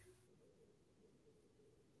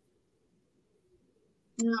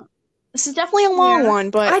no. This is definitely a long one,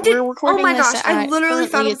 but we're recording this at I literally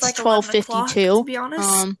thought it was it's like 12:52. To be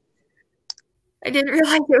honest, I didn't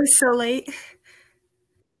realize it was so late.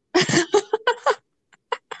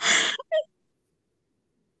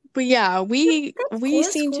 But yeah, we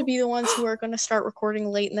seem to be the ones who are going to start recording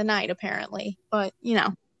late in the night, apparently. But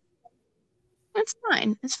it's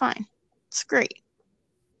fine. It's fine. It's great.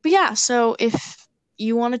 But yeah, so if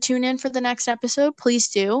you want to tune in for the next episode, please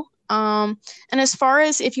do. And as far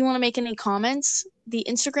as if you want to make any comments, the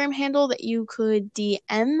Instagram handle that you could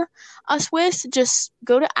DM us with, just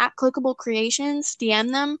go to @ClickableCreations,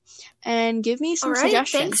 DM them, and give me some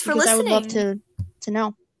suggestions. Thanks for because listening. I would love to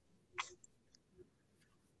know.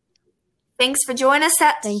 Thanks for joining us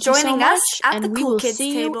at the Cool Kids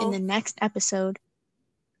table. You in the next episode.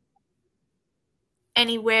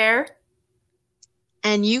 Anywhere.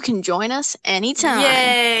 And you can join us anytime.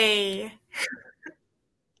 Yay!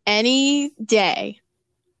 Any day.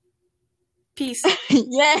 Peace.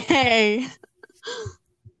 Yay!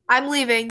 I'm leaving.